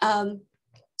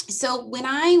 So when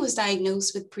I was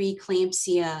diagnosed with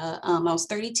preeclampsia, I was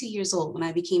 32 years old when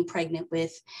I became pregnant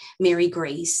with Mary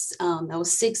Grace. That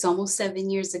was almost 7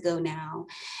 years ago now.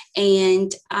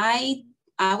 And I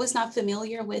was not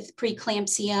familiar with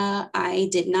preeclampsia. I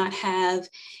did not have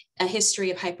a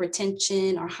history of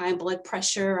hypertension or high blood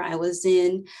pressure. I was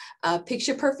in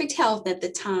picture perfect health at the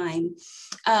time.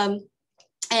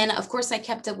 And of course, I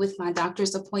kept up with my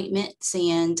doctor's appointments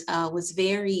and was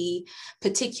very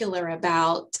particular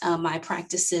about my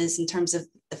practices in terms of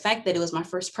the fact that it was my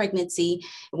first pregnancy.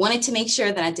 I wanted to make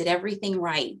sure that I did everything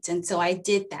right. And so I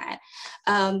did that.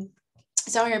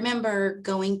 So I remember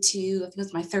going to, I think it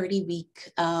was my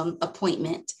 30-week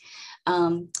appointment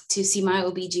to see my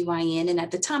OBGYN. And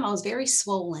at the time I was very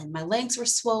swollen. My legs were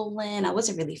swollen. I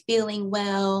wasn't really feeling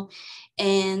well.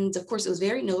 And of course it was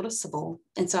very noticeable.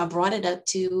 And so I brought it up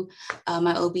to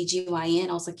my OBGYN.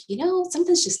 I was like, you know,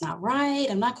 something's just not right.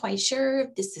 I'm not quite sure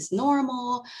if this is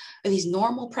normal. Are these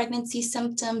normal pregnancy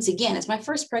symptoms? Again, it's my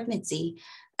first pregnancy.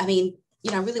 I mean, you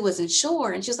know, I really wasn't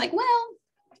sure. And she was like, well,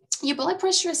 your blood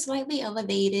pressure is slightly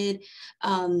elevated.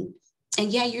 And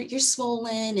yeah, you're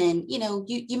swollen and, you know,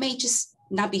 you may just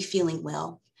not be feeling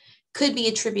well. Could be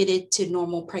attributed to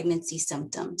normal pregnancy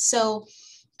symptoms. So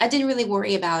I didn't really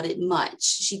worry about it much.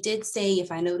 She did say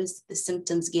if I noticed the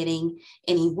symptoms getting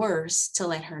any worse to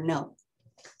let her know.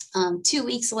 2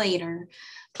 weeks later,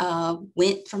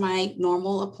 went for my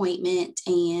normal appointment,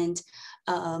 and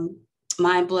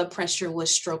my blood pressure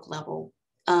was stroke level.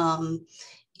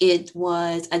 It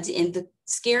was, and the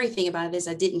scary thing about it is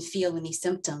I didn't feel any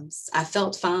symptoms. I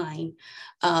felt fine,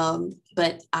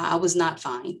 but I was not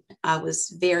fine. I was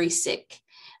very sick,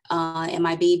 and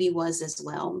my baby was as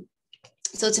well.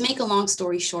 So to make a long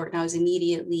story short, I was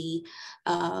immediately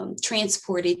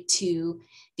transported to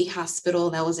the hospital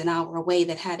that was an hour away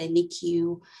that had a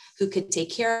NICU who could take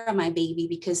care of my baby,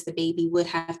 because the baby would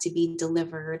have to be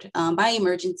delivered by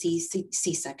emergency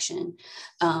C-section.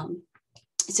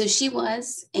 So she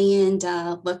was, and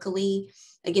luckily,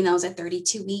 again, I was at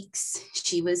 32 weeks.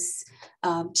 She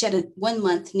had a 1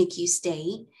 month NICU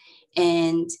stay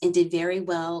and did very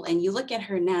well. And you look at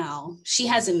her now, she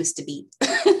hasn't missed a beat.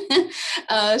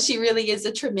 She really is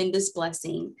a tremendous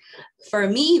blessing. For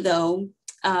me, though,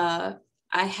 I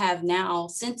have now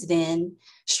since then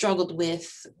struggled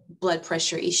with blood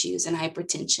pressure issues and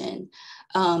hypertension,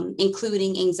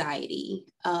 including anxiety.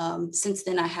 Since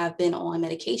then, I have been on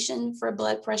medication for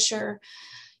blood pressure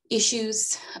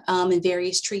issues and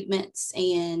various treatments,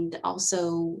 and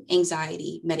also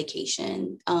anxiety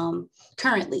medication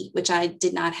currently, which I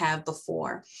did not have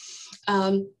before.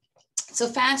 So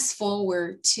fast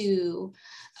forward to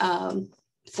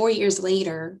 4 years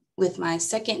later with my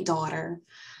second daughter,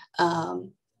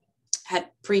 had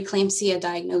preeclampsia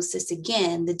diagnosis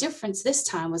again. The difference this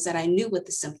time was that I knew what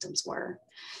the symptoms were.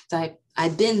 So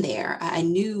I'd been there. I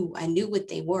knew what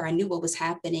they were. I knew what was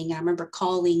happening. I remember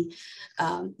calling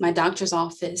my doctor's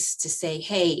office to say,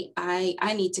 hey,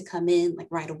 I need to come in like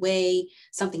right away.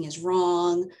 Something is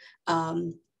wrong.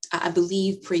 I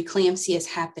believe preeclampsia is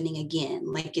happening again,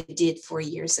 like it did 4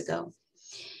 years ago.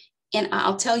 And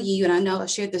I'll tell you, and I know I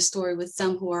shared this story with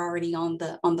some who are already on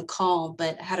the call,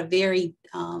 but I had a very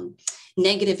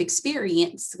negative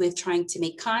experience with trying to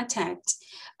make contact,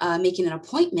 making an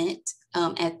appointment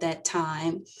at that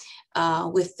time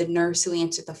with the nurse who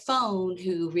answered the phone,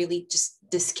 who really just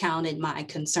discounted my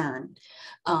concern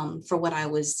for what I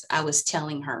was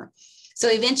telling her. So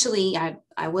eventually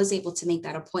I was able to make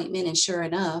that appointment, and sure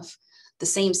enough, the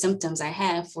same symptoms I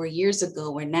had 4 years ago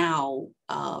were now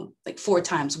like 4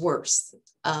 times worse.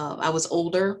 I was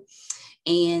older,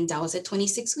 and I was at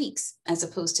 26 weeks as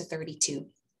opposed to 32.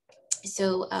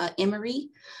 So Emery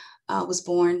was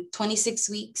born 26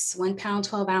 weeks, 1 pound,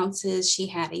 12 ounces. She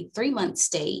had a 3-month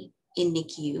stay in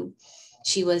NICU.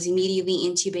 She was immediately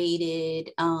intubated,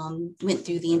 went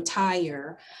through the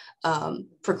entire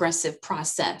progressive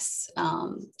process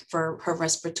for her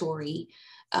respiratory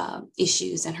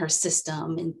issues and her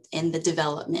system and the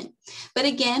development. But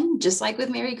again, just like with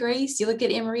Mary Grace, you look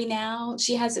at Emery now,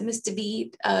 she hasn't missed a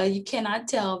beat. You cannot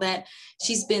tell that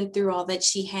she's been through all that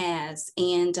she has.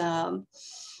 And,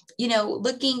 you know,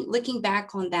 looking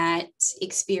back on that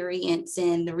experience,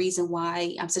 and the reason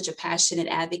why I'm such a passionate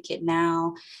advocate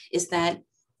now is that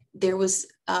there was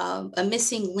a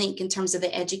missing link in terms of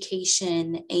the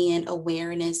education and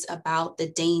awareness about the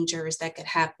dangers that could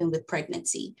happen with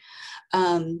pregnancy.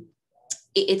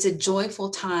 It's a joyful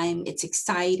time, it's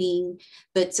exciting,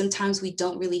 but sometimes we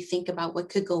don't really think about what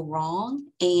could go wrong.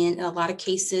 And in a lot of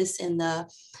cases in the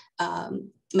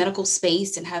medical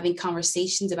space and having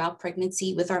conversations about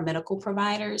pregnancy with our medical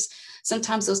providers,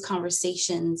 sometimes those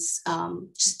conversations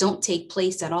just don't take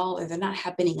place at all, or they're not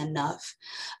happening enough.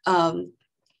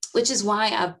 Which is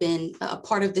why I've been a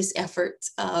part of this effort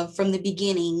from the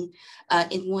beginning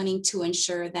in wanting to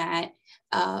ensure that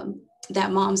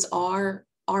that moms are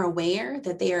aware,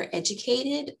 that they are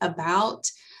educated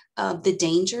about the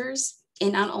dangers,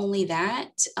 and not only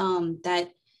that,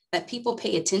 that people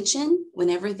pay attention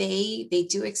whenever they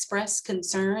do express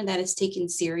concern, that it's taken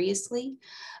seriously.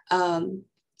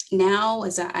 Now,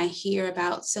 as I hear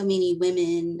about so many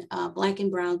women, Black and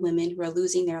brown women, who are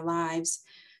losing their lives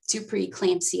to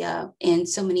preeclampsia and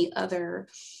so many other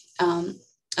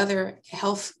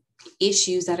health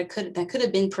issues that could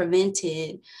have been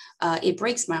prevented, it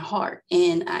breaks my heart.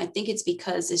 And I think it's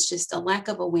because it's just a lack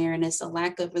of awareness, a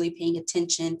lack of really paying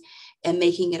attention and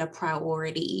making it a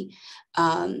priority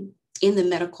in the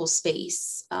medical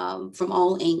space from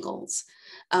all angles.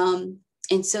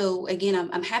 And so again,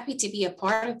 I'm happy to be a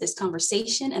part of this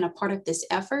conversation and a part of this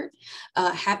effort.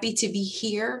 Happy to be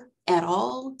here at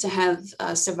all, to have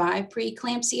survived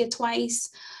preeclampsia twice.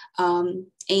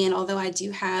 And although I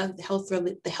do have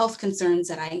the health concerns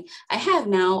that I have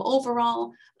now,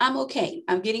 overall, I'm okay.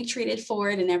 I'm getting treated for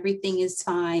it and everything is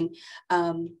fine.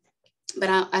 But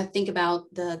I think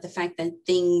about the fact that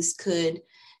things could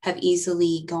have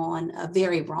easily gone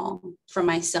very wrong for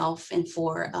myself and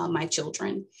for my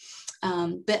children.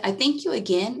 But I thank you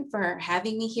again for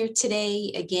having me here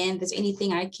today. Again, if there's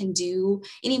anything I can do,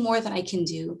 any more that I can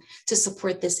do to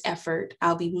support this effort,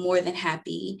 I'll be more than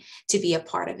happy to be a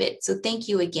part of it. So thank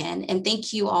you again. And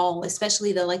thank you all,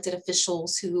 especially the elected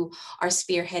officials who are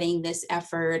spearheading this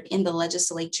effort in the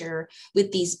legislature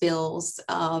with these bills.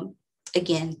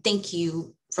 Again, thank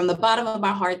you. From the bottom of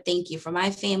my heart, thank you. For my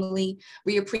family,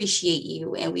 we appreciate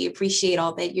you, and we appreciate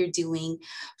all that you're doing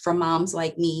for moms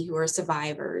like me who are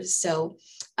survivors. So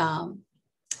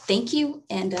thank you,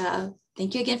 and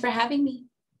thank you again for having me.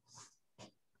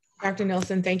 Dr.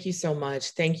 Nelson, thank you so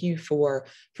much. Thank you for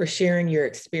sharing your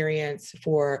experience,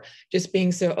 for just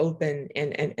being so open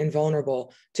and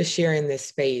vulnerable to sharing this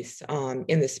space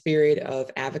in the spirit of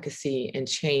advocacy and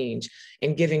change,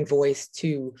 and giving voice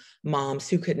to moms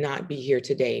who could not be here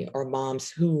today, or moms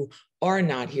who are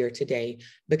not here today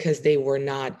because they were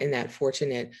not in that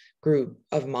fortunate group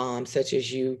of moms such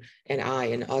as you and I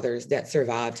and others that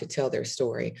survived to tell their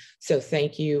story. So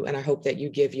thank you. And I hope that you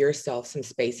give yourself some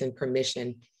space and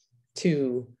permission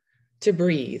to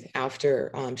breathe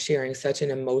after sharing such an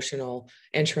emotional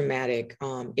and traumatic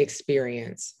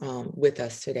experience with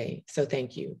us today. So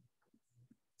thank you.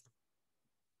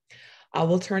 I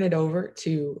will turn it over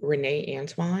to Renee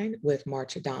Antwine with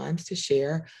March of Dimes to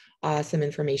share some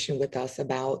information with us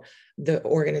about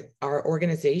our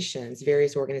organizations,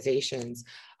 various organizations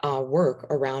work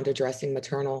around addressing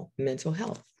maternal mental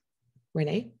health.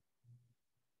 Renee?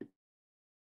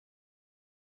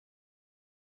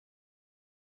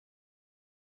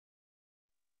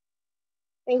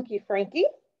 Thank you, Frankie.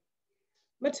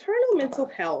 Maternal mental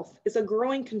health is a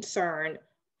growing concern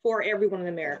for everyone in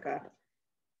America.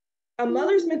 A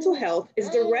mother's mental health is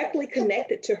directly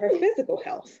connected to her physical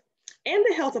health and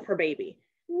the health of her baby.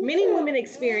 Many women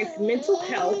experience mental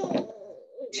health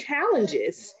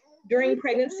challenges during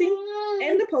pregnancy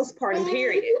and the postpartum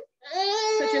period,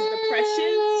 such as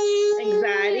depression,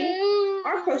 anxiety,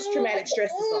 or post-traumatic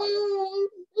stress disorder.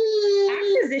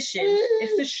 Our position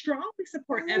is to strongly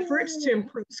support efforts to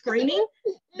improve screening,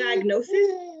 diagnosis,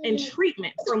 and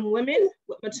treatment from women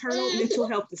with maternal mental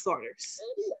health disorders.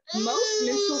 Most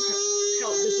mental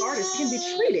health disorders can be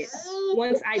treated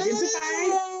once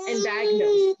identified and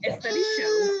diagnosed, as studies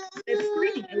show that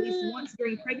screening at least once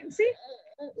during pregnancy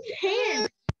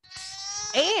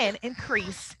can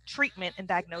increase treatment and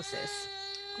diagnosis.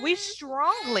 We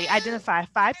strongly identify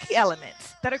 5 key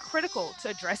elements that are critical to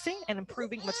addressing and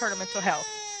improving maternal mental health: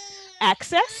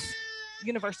 access,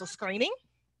 universal screening,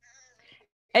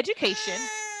 education,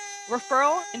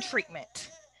 referral and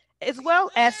treatment, as well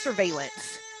as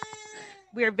surveillance.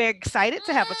 We are very excited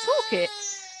to have a toolkit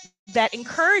that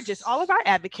encourages all of our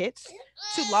advocates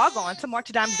to log on to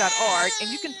marchofdimes.org, and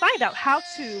you can find out how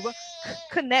to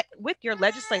connect with your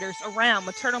legislators around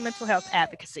maternal mental health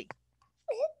advocacy.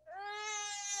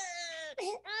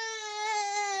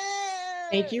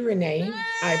 Thank you, Renee.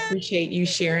 I appreciate you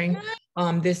sharing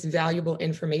this valuable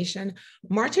information.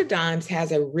 March of Dimes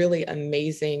has a really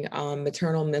amazing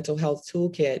maternal mental health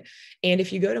toolkit. And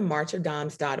if you go to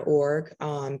marchofdimes.org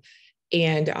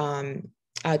and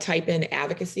type in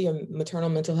advocacy or maternal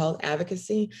mental health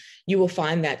advocacy, you will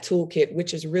find that toolkit,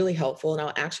 which is really helpful. And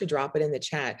I'll actually drop it in the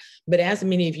chat. But as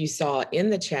many of you saw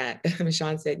in the chat,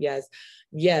 Michonne said,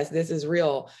 yes, this is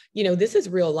real. You know, this is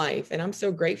real life. And I'm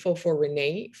so grateful for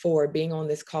Renee for being on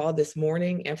this call this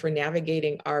morning and for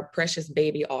navigating our precious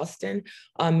baby, Austin.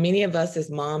 Many of us as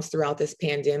moms throughout this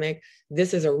pandemic,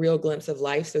 this is a real glimpse of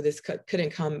life. So this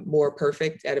couldn't come more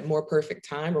perfect at a more perfect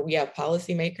time, or we have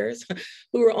policymakers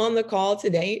who are on the call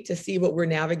today to see what we're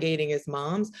navigating as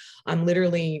moms. I'm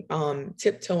literally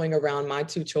tiptoeing around my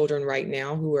 2 children right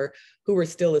now who are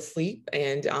still asleep,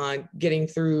 and getting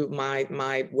through my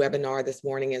webinar this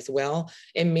morning as well.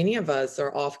 And many of us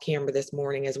are off camera this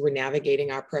morning as we're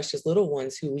navigating our precious little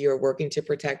ones who we are working to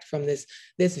protect from this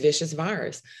vicious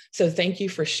virus. So thank you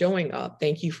for showing up.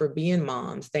 Thank you for being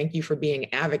moms. Thank you for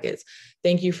being advocates.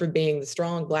 Thank you for being the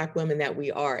strong Black women that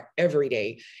we are every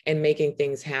day and making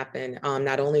things happen,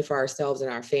 not only for ourselves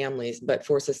and our families, but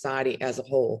for society as a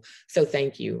whole. So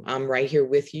thank you. I'm right here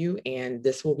with you, and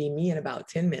this will be me in about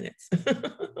 10 minutes.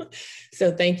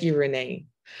 So thank you, Renee.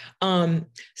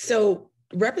 So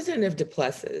Representative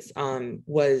Duplessis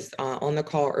was on the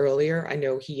call earlier. I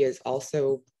know he is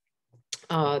also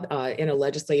in a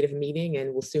legislative meeting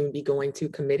and will soon be going to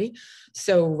committee.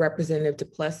 So Representative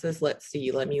Duplessis, let's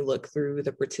see, let me look through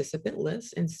the participant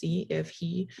list and see if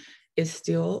he is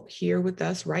still here with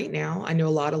us right now. I know a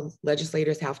lot of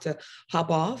legislators have to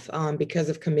hop off because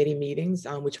of committee meetings,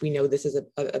 which we know this is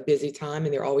a busy time,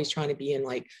 and they're always trying to be in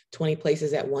like 20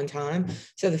 places at one time.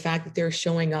 So the fact that they're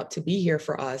showing up to be here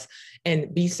for us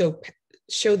and be so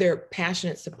show their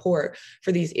passionate support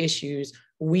for these issues,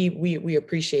 we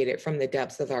appreciate it from the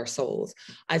depths of our souls.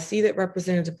 I see that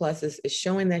Representative Plessis is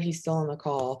showing that he's still on the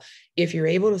call. If you're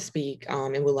able to speak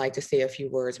and would like to say a few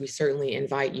words, we certainly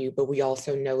invite you, but we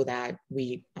also know that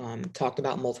we talked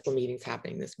about multiple meetings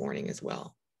happening this morning as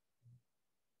well.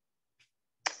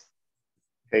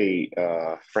 Hey,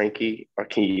 Frankie,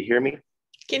 can you hear me?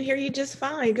 Can hear you just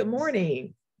fine. Good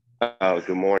morning. Good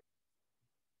morning.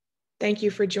 Thank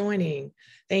you for joining.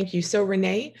 Thank you. So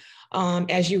Renee,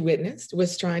 as you witnessed,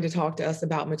 was trying to talk to us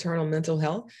about maternal mental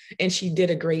health, and she did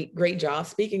a great job.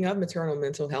 Speaking of maternal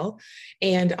mental health,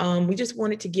 and we just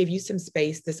wanted to give you some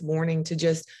space this morning to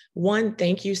just, one,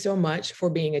 thank you so much for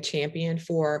being a champion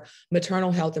for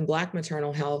maternal health and Black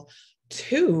maternal health.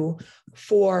 Two,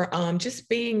 for just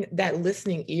being that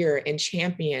listening ear and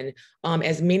champion,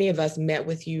 as many of us met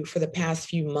with you for the past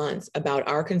few months about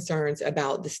our concerns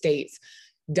about the state's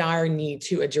dire need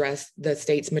to address the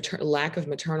state's lack of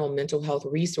maternal mental health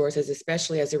resources,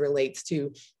 especially as it relates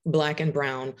to Black and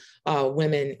Brown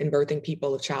women and birthing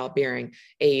people of childbearing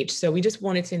age. So we just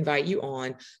wanted to invite you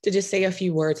on to just say a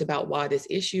few words about why this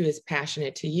issue is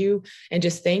passionate to you, and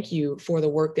just thank you for the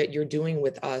work that you're doing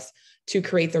with us to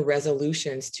create the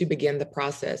resolutions to begin the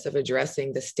process of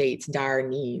addressing the state's dire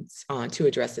needs to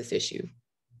address this issue.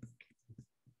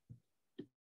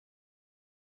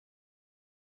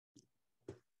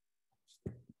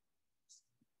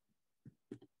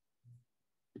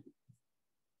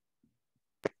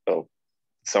 Oh,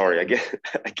 sorry. I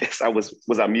guess I was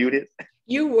I muted?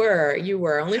 You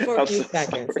were only for a few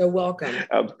seconds. So welcome.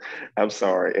 I'm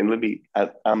sorry. And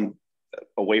I'm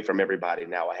away from everybody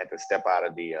now. I had to step out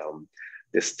of the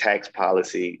this tax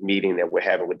policy meeting that we're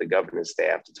having with the governor's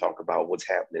staff to talk about what's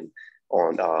happening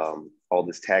on all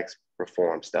this tax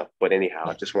reform stuff. But anyhow,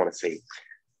 I just want to say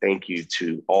thank you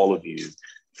to all of you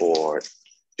for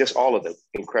just all of the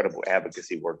incredible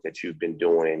advocacy work that you've been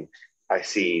doing. I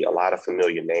see a lot of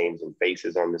familiar names and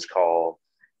faces on this call,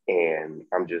 and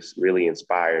I'm just really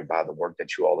inspired by the work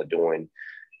that you all are doing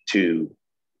to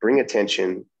bring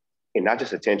attention, and not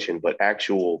just attention, but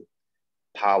actual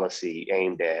policy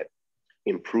aimed at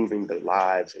improving the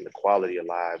lives and the quality of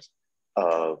lives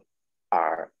of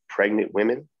our pregnant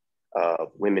women,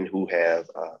 women who have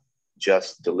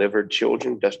just delivered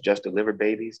children, just delivered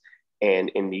babies, and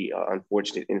in the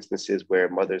unfortunate instances where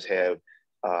mothers have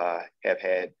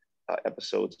had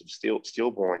episodes of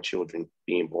stillborn children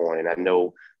being born. And I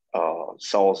know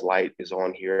Saul's light is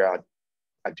on here.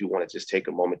 I do want to just take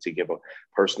a moment to give a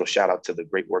personal shout out to the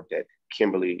great work that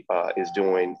Kimberly is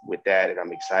doing with that. And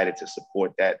I'm excited to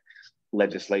support that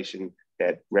legislation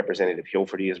that Representative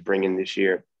Hilferty is bringing this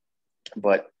year.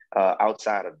 But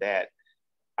outside of that,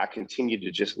 I continue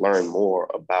to just learn more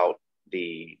about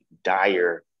the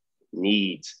dire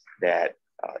needs that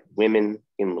women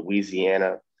in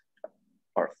Louisiana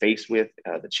are faced with,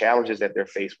 the challenges that they're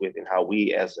faced with, and how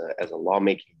we as a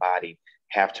lawmaking body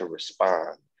have to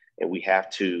respond. And we have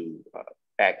to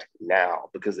act now,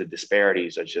 because the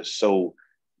disparities are just so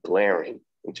glaring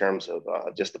in terms of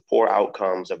just the poor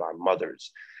outcomes of our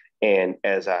mothers. And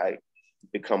as I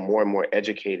become more and more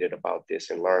educated about this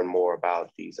and learn more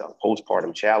about these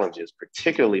postpartum challenges,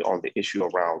 particularly on the issue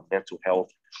around mental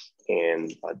health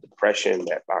and depression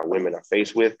that our women are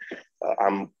faced with,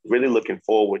 I'm really looking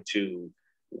forward to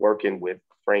working with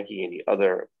Frankie and the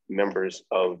other members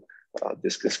of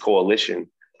this coalition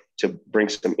to bring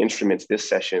some instruments this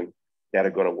session that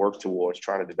are going to work towards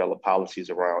trying to develop policies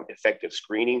around effective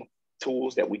screening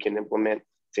tools that we can implement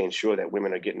to ensure that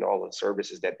women are getting all the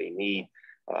services that they need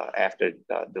after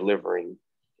delivering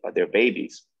their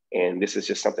babies. And this is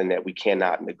just something that we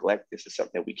cannot neglect. This is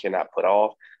something that we cannot put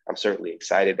off. I'm certainly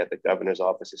excited that the governor's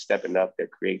office is stepping up. They're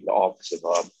creating the Office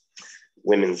of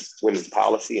women's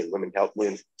policy and women's health,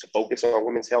 to focus on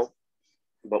women's health.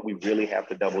 But we really have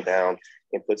to double down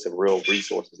and put some real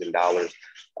resources and dollars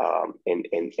and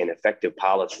effective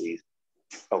policies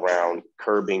around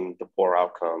curbing the poor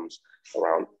outcomes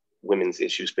around women's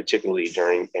issues, particularly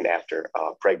during and after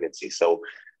pregnancy. So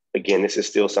again, this is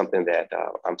still something that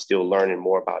I'm still learning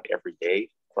more about every day,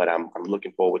 but I'm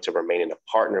looking forward to remaining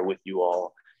a partner with you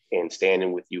all and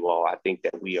standing with you all. I think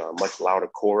that we are a much louder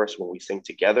chorus when we sing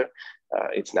together.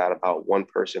 It's not about one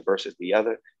person versus the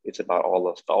other. It's about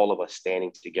all of us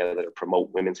standing together to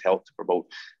promote women's health, to promote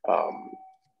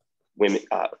women,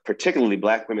 particularly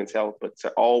Black women's health, but to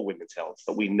all women's health.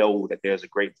 But we know that there's a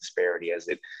great disparity as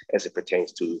it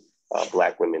pertains to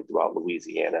Black women throughout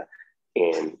Louisiana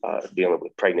in dealing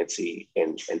with pregnancy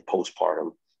and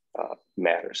postpartum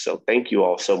matters. So thank you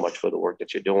all so much for the work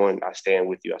that you're doing. I stand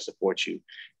with you, I support you,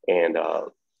 and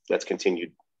let's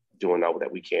continue doing all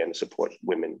that we can to support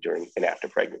women during and after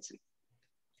pregnancy.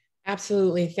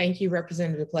 Absolutely. Thank you,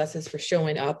 Representative Plessis, for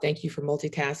showing up. Thank you for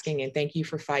multitasking, and thank you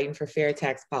for fighting for fair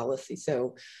tax policy.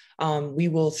 So we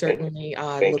will certainly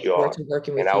look forward to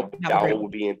working with you. And I will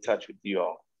be in touch with you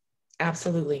all.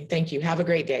 Absolutely. Thank you. Have a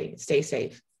great day. Stay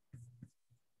safe.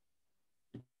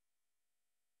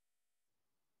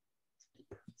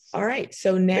 All right.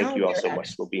 So now thank you all so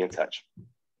much. We'll be in touch.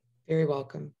 Very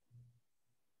welcome.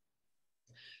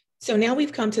 So now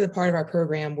we've come to the part of our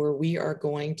program where we are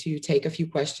going to take a few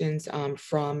questions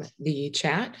from the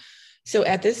chat. So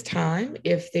at this time,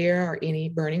 if there are any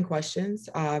burning questions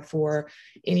for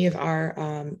any of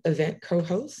our event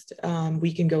co-hosts,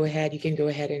 we can go ahead, you can go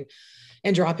ahead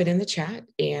and drop it in the chat,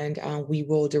 and we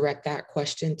will direct that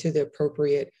question to the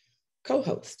appropriate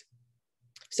co-host.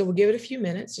 So we'll give it a few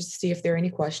minutes just to see if there are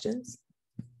any questions.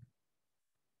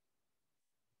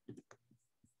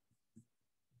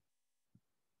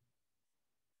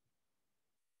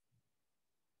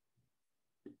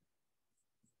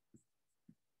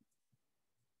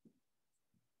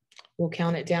 We'll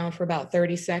count it down for about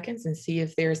 30 seconds and see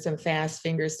if there's some fast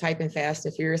fingers typing fast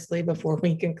and furiously before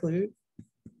we conclude.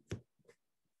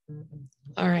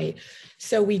 All right,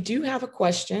 so we do have a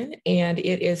question, and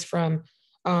it is from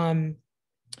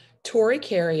Tori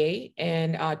Carrier,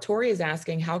 and Tori is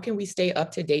asking, how can we stay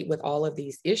up to date with all of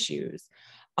these issues?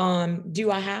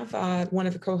 Do I have one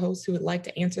of the co-hosts who would like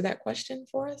to answer that question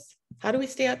for us? How do we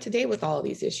stay up to date with all of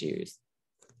these issues?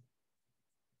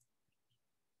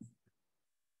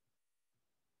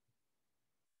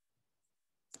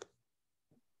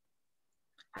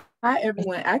 Hi,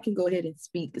 everyone. I can go ahead and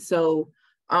speak. So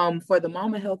for the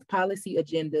Mama Health Policy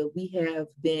Agenda, we have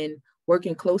been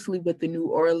working closely with the New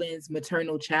Orleans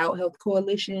Maternal Child Health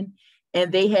Coalition,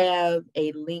 and they have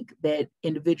a link that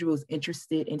individuals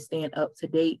interested in staying up to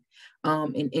date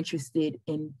and interested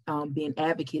in being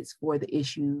advocates for the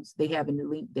issues. They have a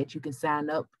link that you can sign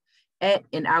up at,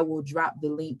 and I will drop the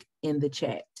link in the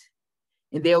chat.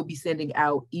 And they'll be sending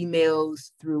out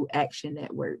emails through Action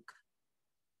Network.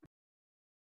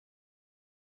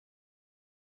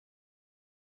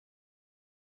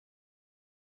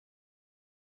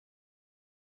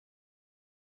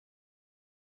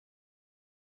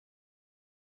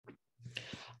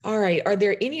 All right, are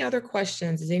there any other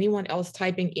questions? Is anyone else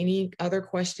typing any other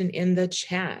question in the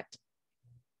chat?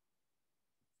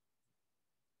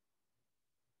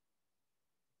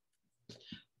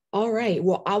 All right,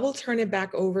 well, I will turn it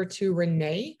back over to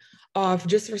Renee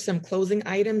just for some closing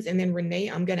items. And then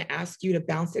Renee, I'm gonna ask you to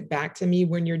bounce it back to me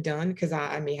when you're done, because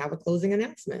I may have a closing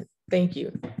announcement. Thank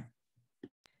you.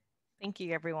 Thank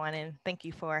you, everyone, and thank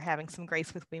you for having some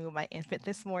grace with me with my infant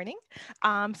this morning.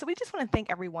 So we just want to thank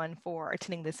everyone for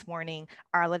attending this morning.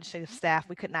 Our legislative staff,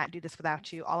 we could not do this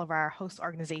without you, all of our host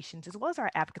organizations, as well as our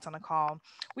advocates on the call.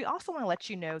 We also want to let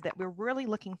you know that we're really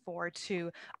looking forward to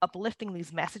uplifting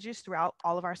these messages throughout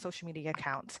all of our social media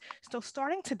accounts. So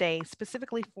starting today,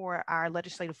 specifically for our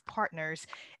legislative partners,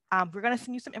 we're going to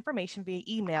send you some information via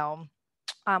email.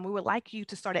 We would like you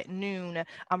to start at noon,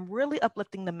 really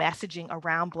uplifting the messaging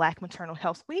around Black Maternal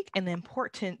Health Week and the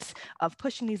importance of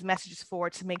pushing these messages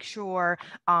forward to make sure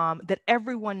that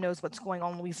everyone knows what's going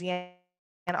on in Louisiana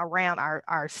and around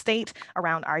our state,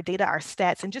 around our data, our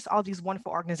stats, and just all these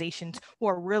wonderful organizations who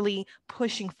are really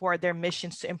pushing for their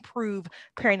missions to improve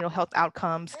perinatal health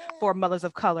outcomes for mothers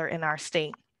of color in our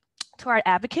state. To our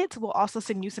advocates, we'll also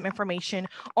send you some information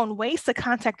on ways to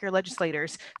contact your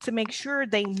legislators to make sure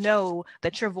they know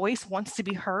that your voice wants to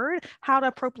be heard, how to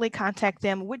appropriately contact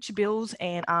them, which bills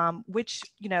and which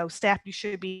staff you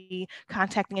should be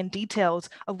contacting, and details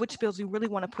of which bills we really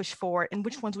want to push forward and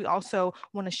which ones we also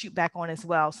want to shoot back on as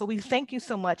well. So we thank you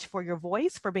so much for your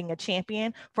voice, for being a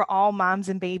champion for all moms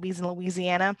and babies in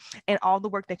Louisiana, and all the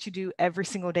work that you do every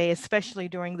single day, especially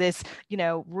during this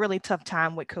really tough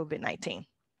time with COVID-19.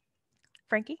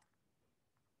 Frankie?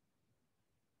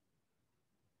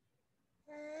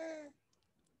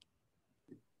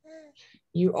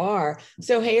 You are.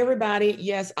 So, hey, everybody.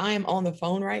 Yes, I am on the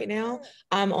phone right now.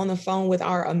 I'm on the phone with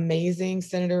our amazing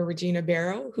Senator Regina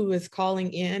Barrow, who is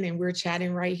calling in, and we're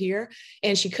chatting right here.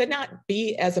 And she could not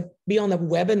be on the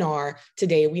webinar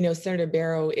today. We know Senator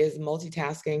Barrow is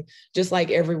multitasking just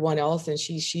like everyone else, and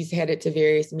she's headed to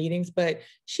various meetings, but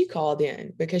she called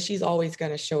in because she's always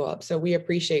going to show up. So we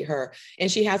appreciate her. And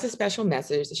she has a special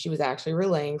message that she was actually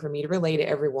relaying for me to relay to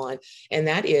everyone. And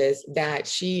that is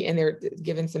that and they're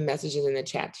giving some messages in the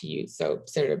chat to you, so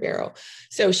Senator Barrow.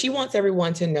 So she wants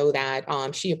everyone to know that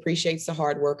she appreciates the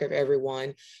hard work of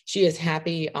everyone. She is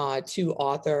happy to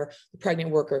author the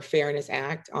Pregnant Worker Fairness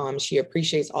Act. She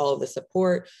appreciates all of the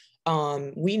support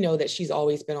we know that she's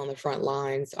always been on the front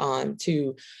lines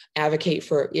to advocate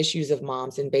for issues of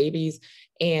moms and babies.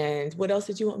 And what else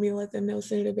did you want me to let them know,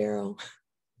 Senator Barrow?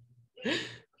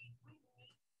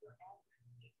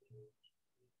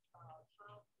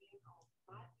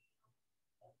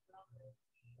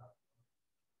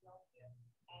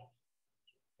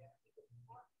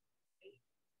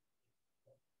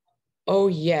 Oh,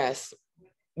 yes.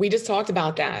 We just talked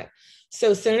about that.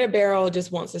 So Senator Barrow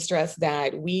just wants to stress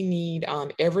that we need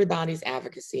everybody's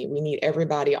advocacy. We need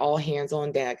everybody, all hands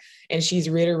on deck. And she's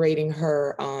reiterating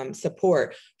her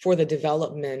support for the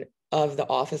development of the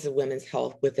Office of Women's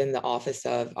Health within the Office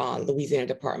of Louisiana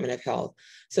Department of Health.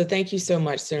 So thank you so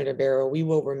much, Senator Barrow. We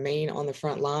will remain on the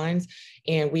front lines,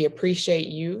 and we appreciate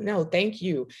you. No, thank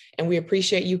you. And we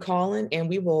appreciate you calling, and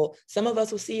we will, some of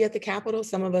us will see you at the Capitol,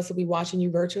 some of us will be watching you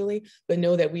virtually, but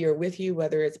know that we are with you,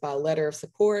 whether it's by letter of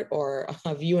support or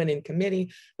viewing in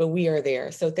committee, but we are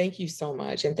there. So thank you so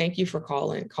much. And thank you for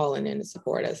calling in to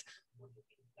support us.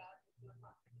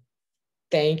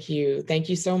 Thank you. Thank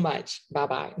you so much.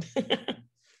 Bye-bye.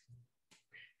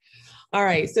 All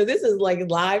right, so this is like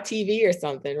live TV or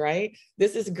something, right?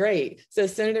 This is great. So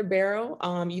Senator Barrow,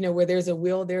 you know, where there's a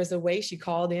will, there's a way. She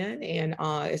called in and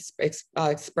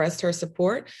expressed her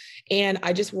support. And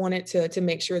I just wanted to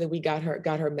make sure that we got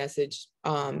her message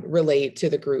relayed to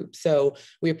the group. So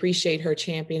we appreciate her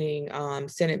championing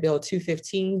Senate Bill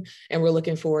 215, and we're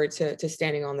looking forward to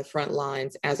standing on the front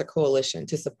lines as a coalition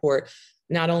to support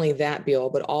not only that bill,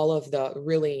 but all of the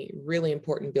really, really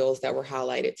important bills that were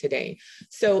highlighted today.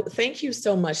 So thank you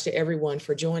so much to everyone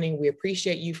for joining. We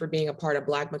appreciate you for being a part of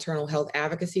Black Maternal Health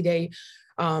Advocacy Day.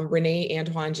 Renee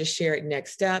Antoine just shared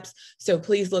next steps. So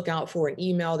please look out for an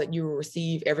email that you will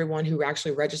receive. Everyone who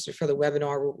actually registered for the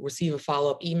webinar will receive a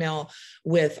follow-up email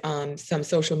with some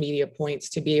social media points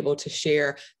to be able to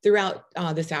share throughout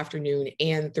this afternoon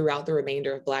and throughout the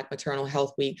remainder of Black Maternal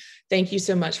Health Week. Thank you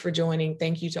so much for joining.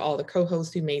 Thank you to all the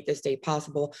co-hosts who made this day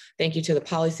possible. Thank you to the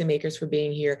policymakers for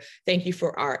being here. Thank you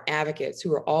for our advocates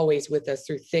who are always with us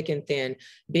through thick and thin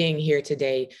being here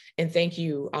today. And thank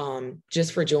you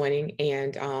just for joining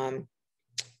and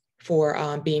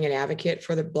for being an advocate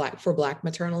for Black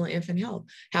maternal and infant health.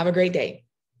 Have a great day.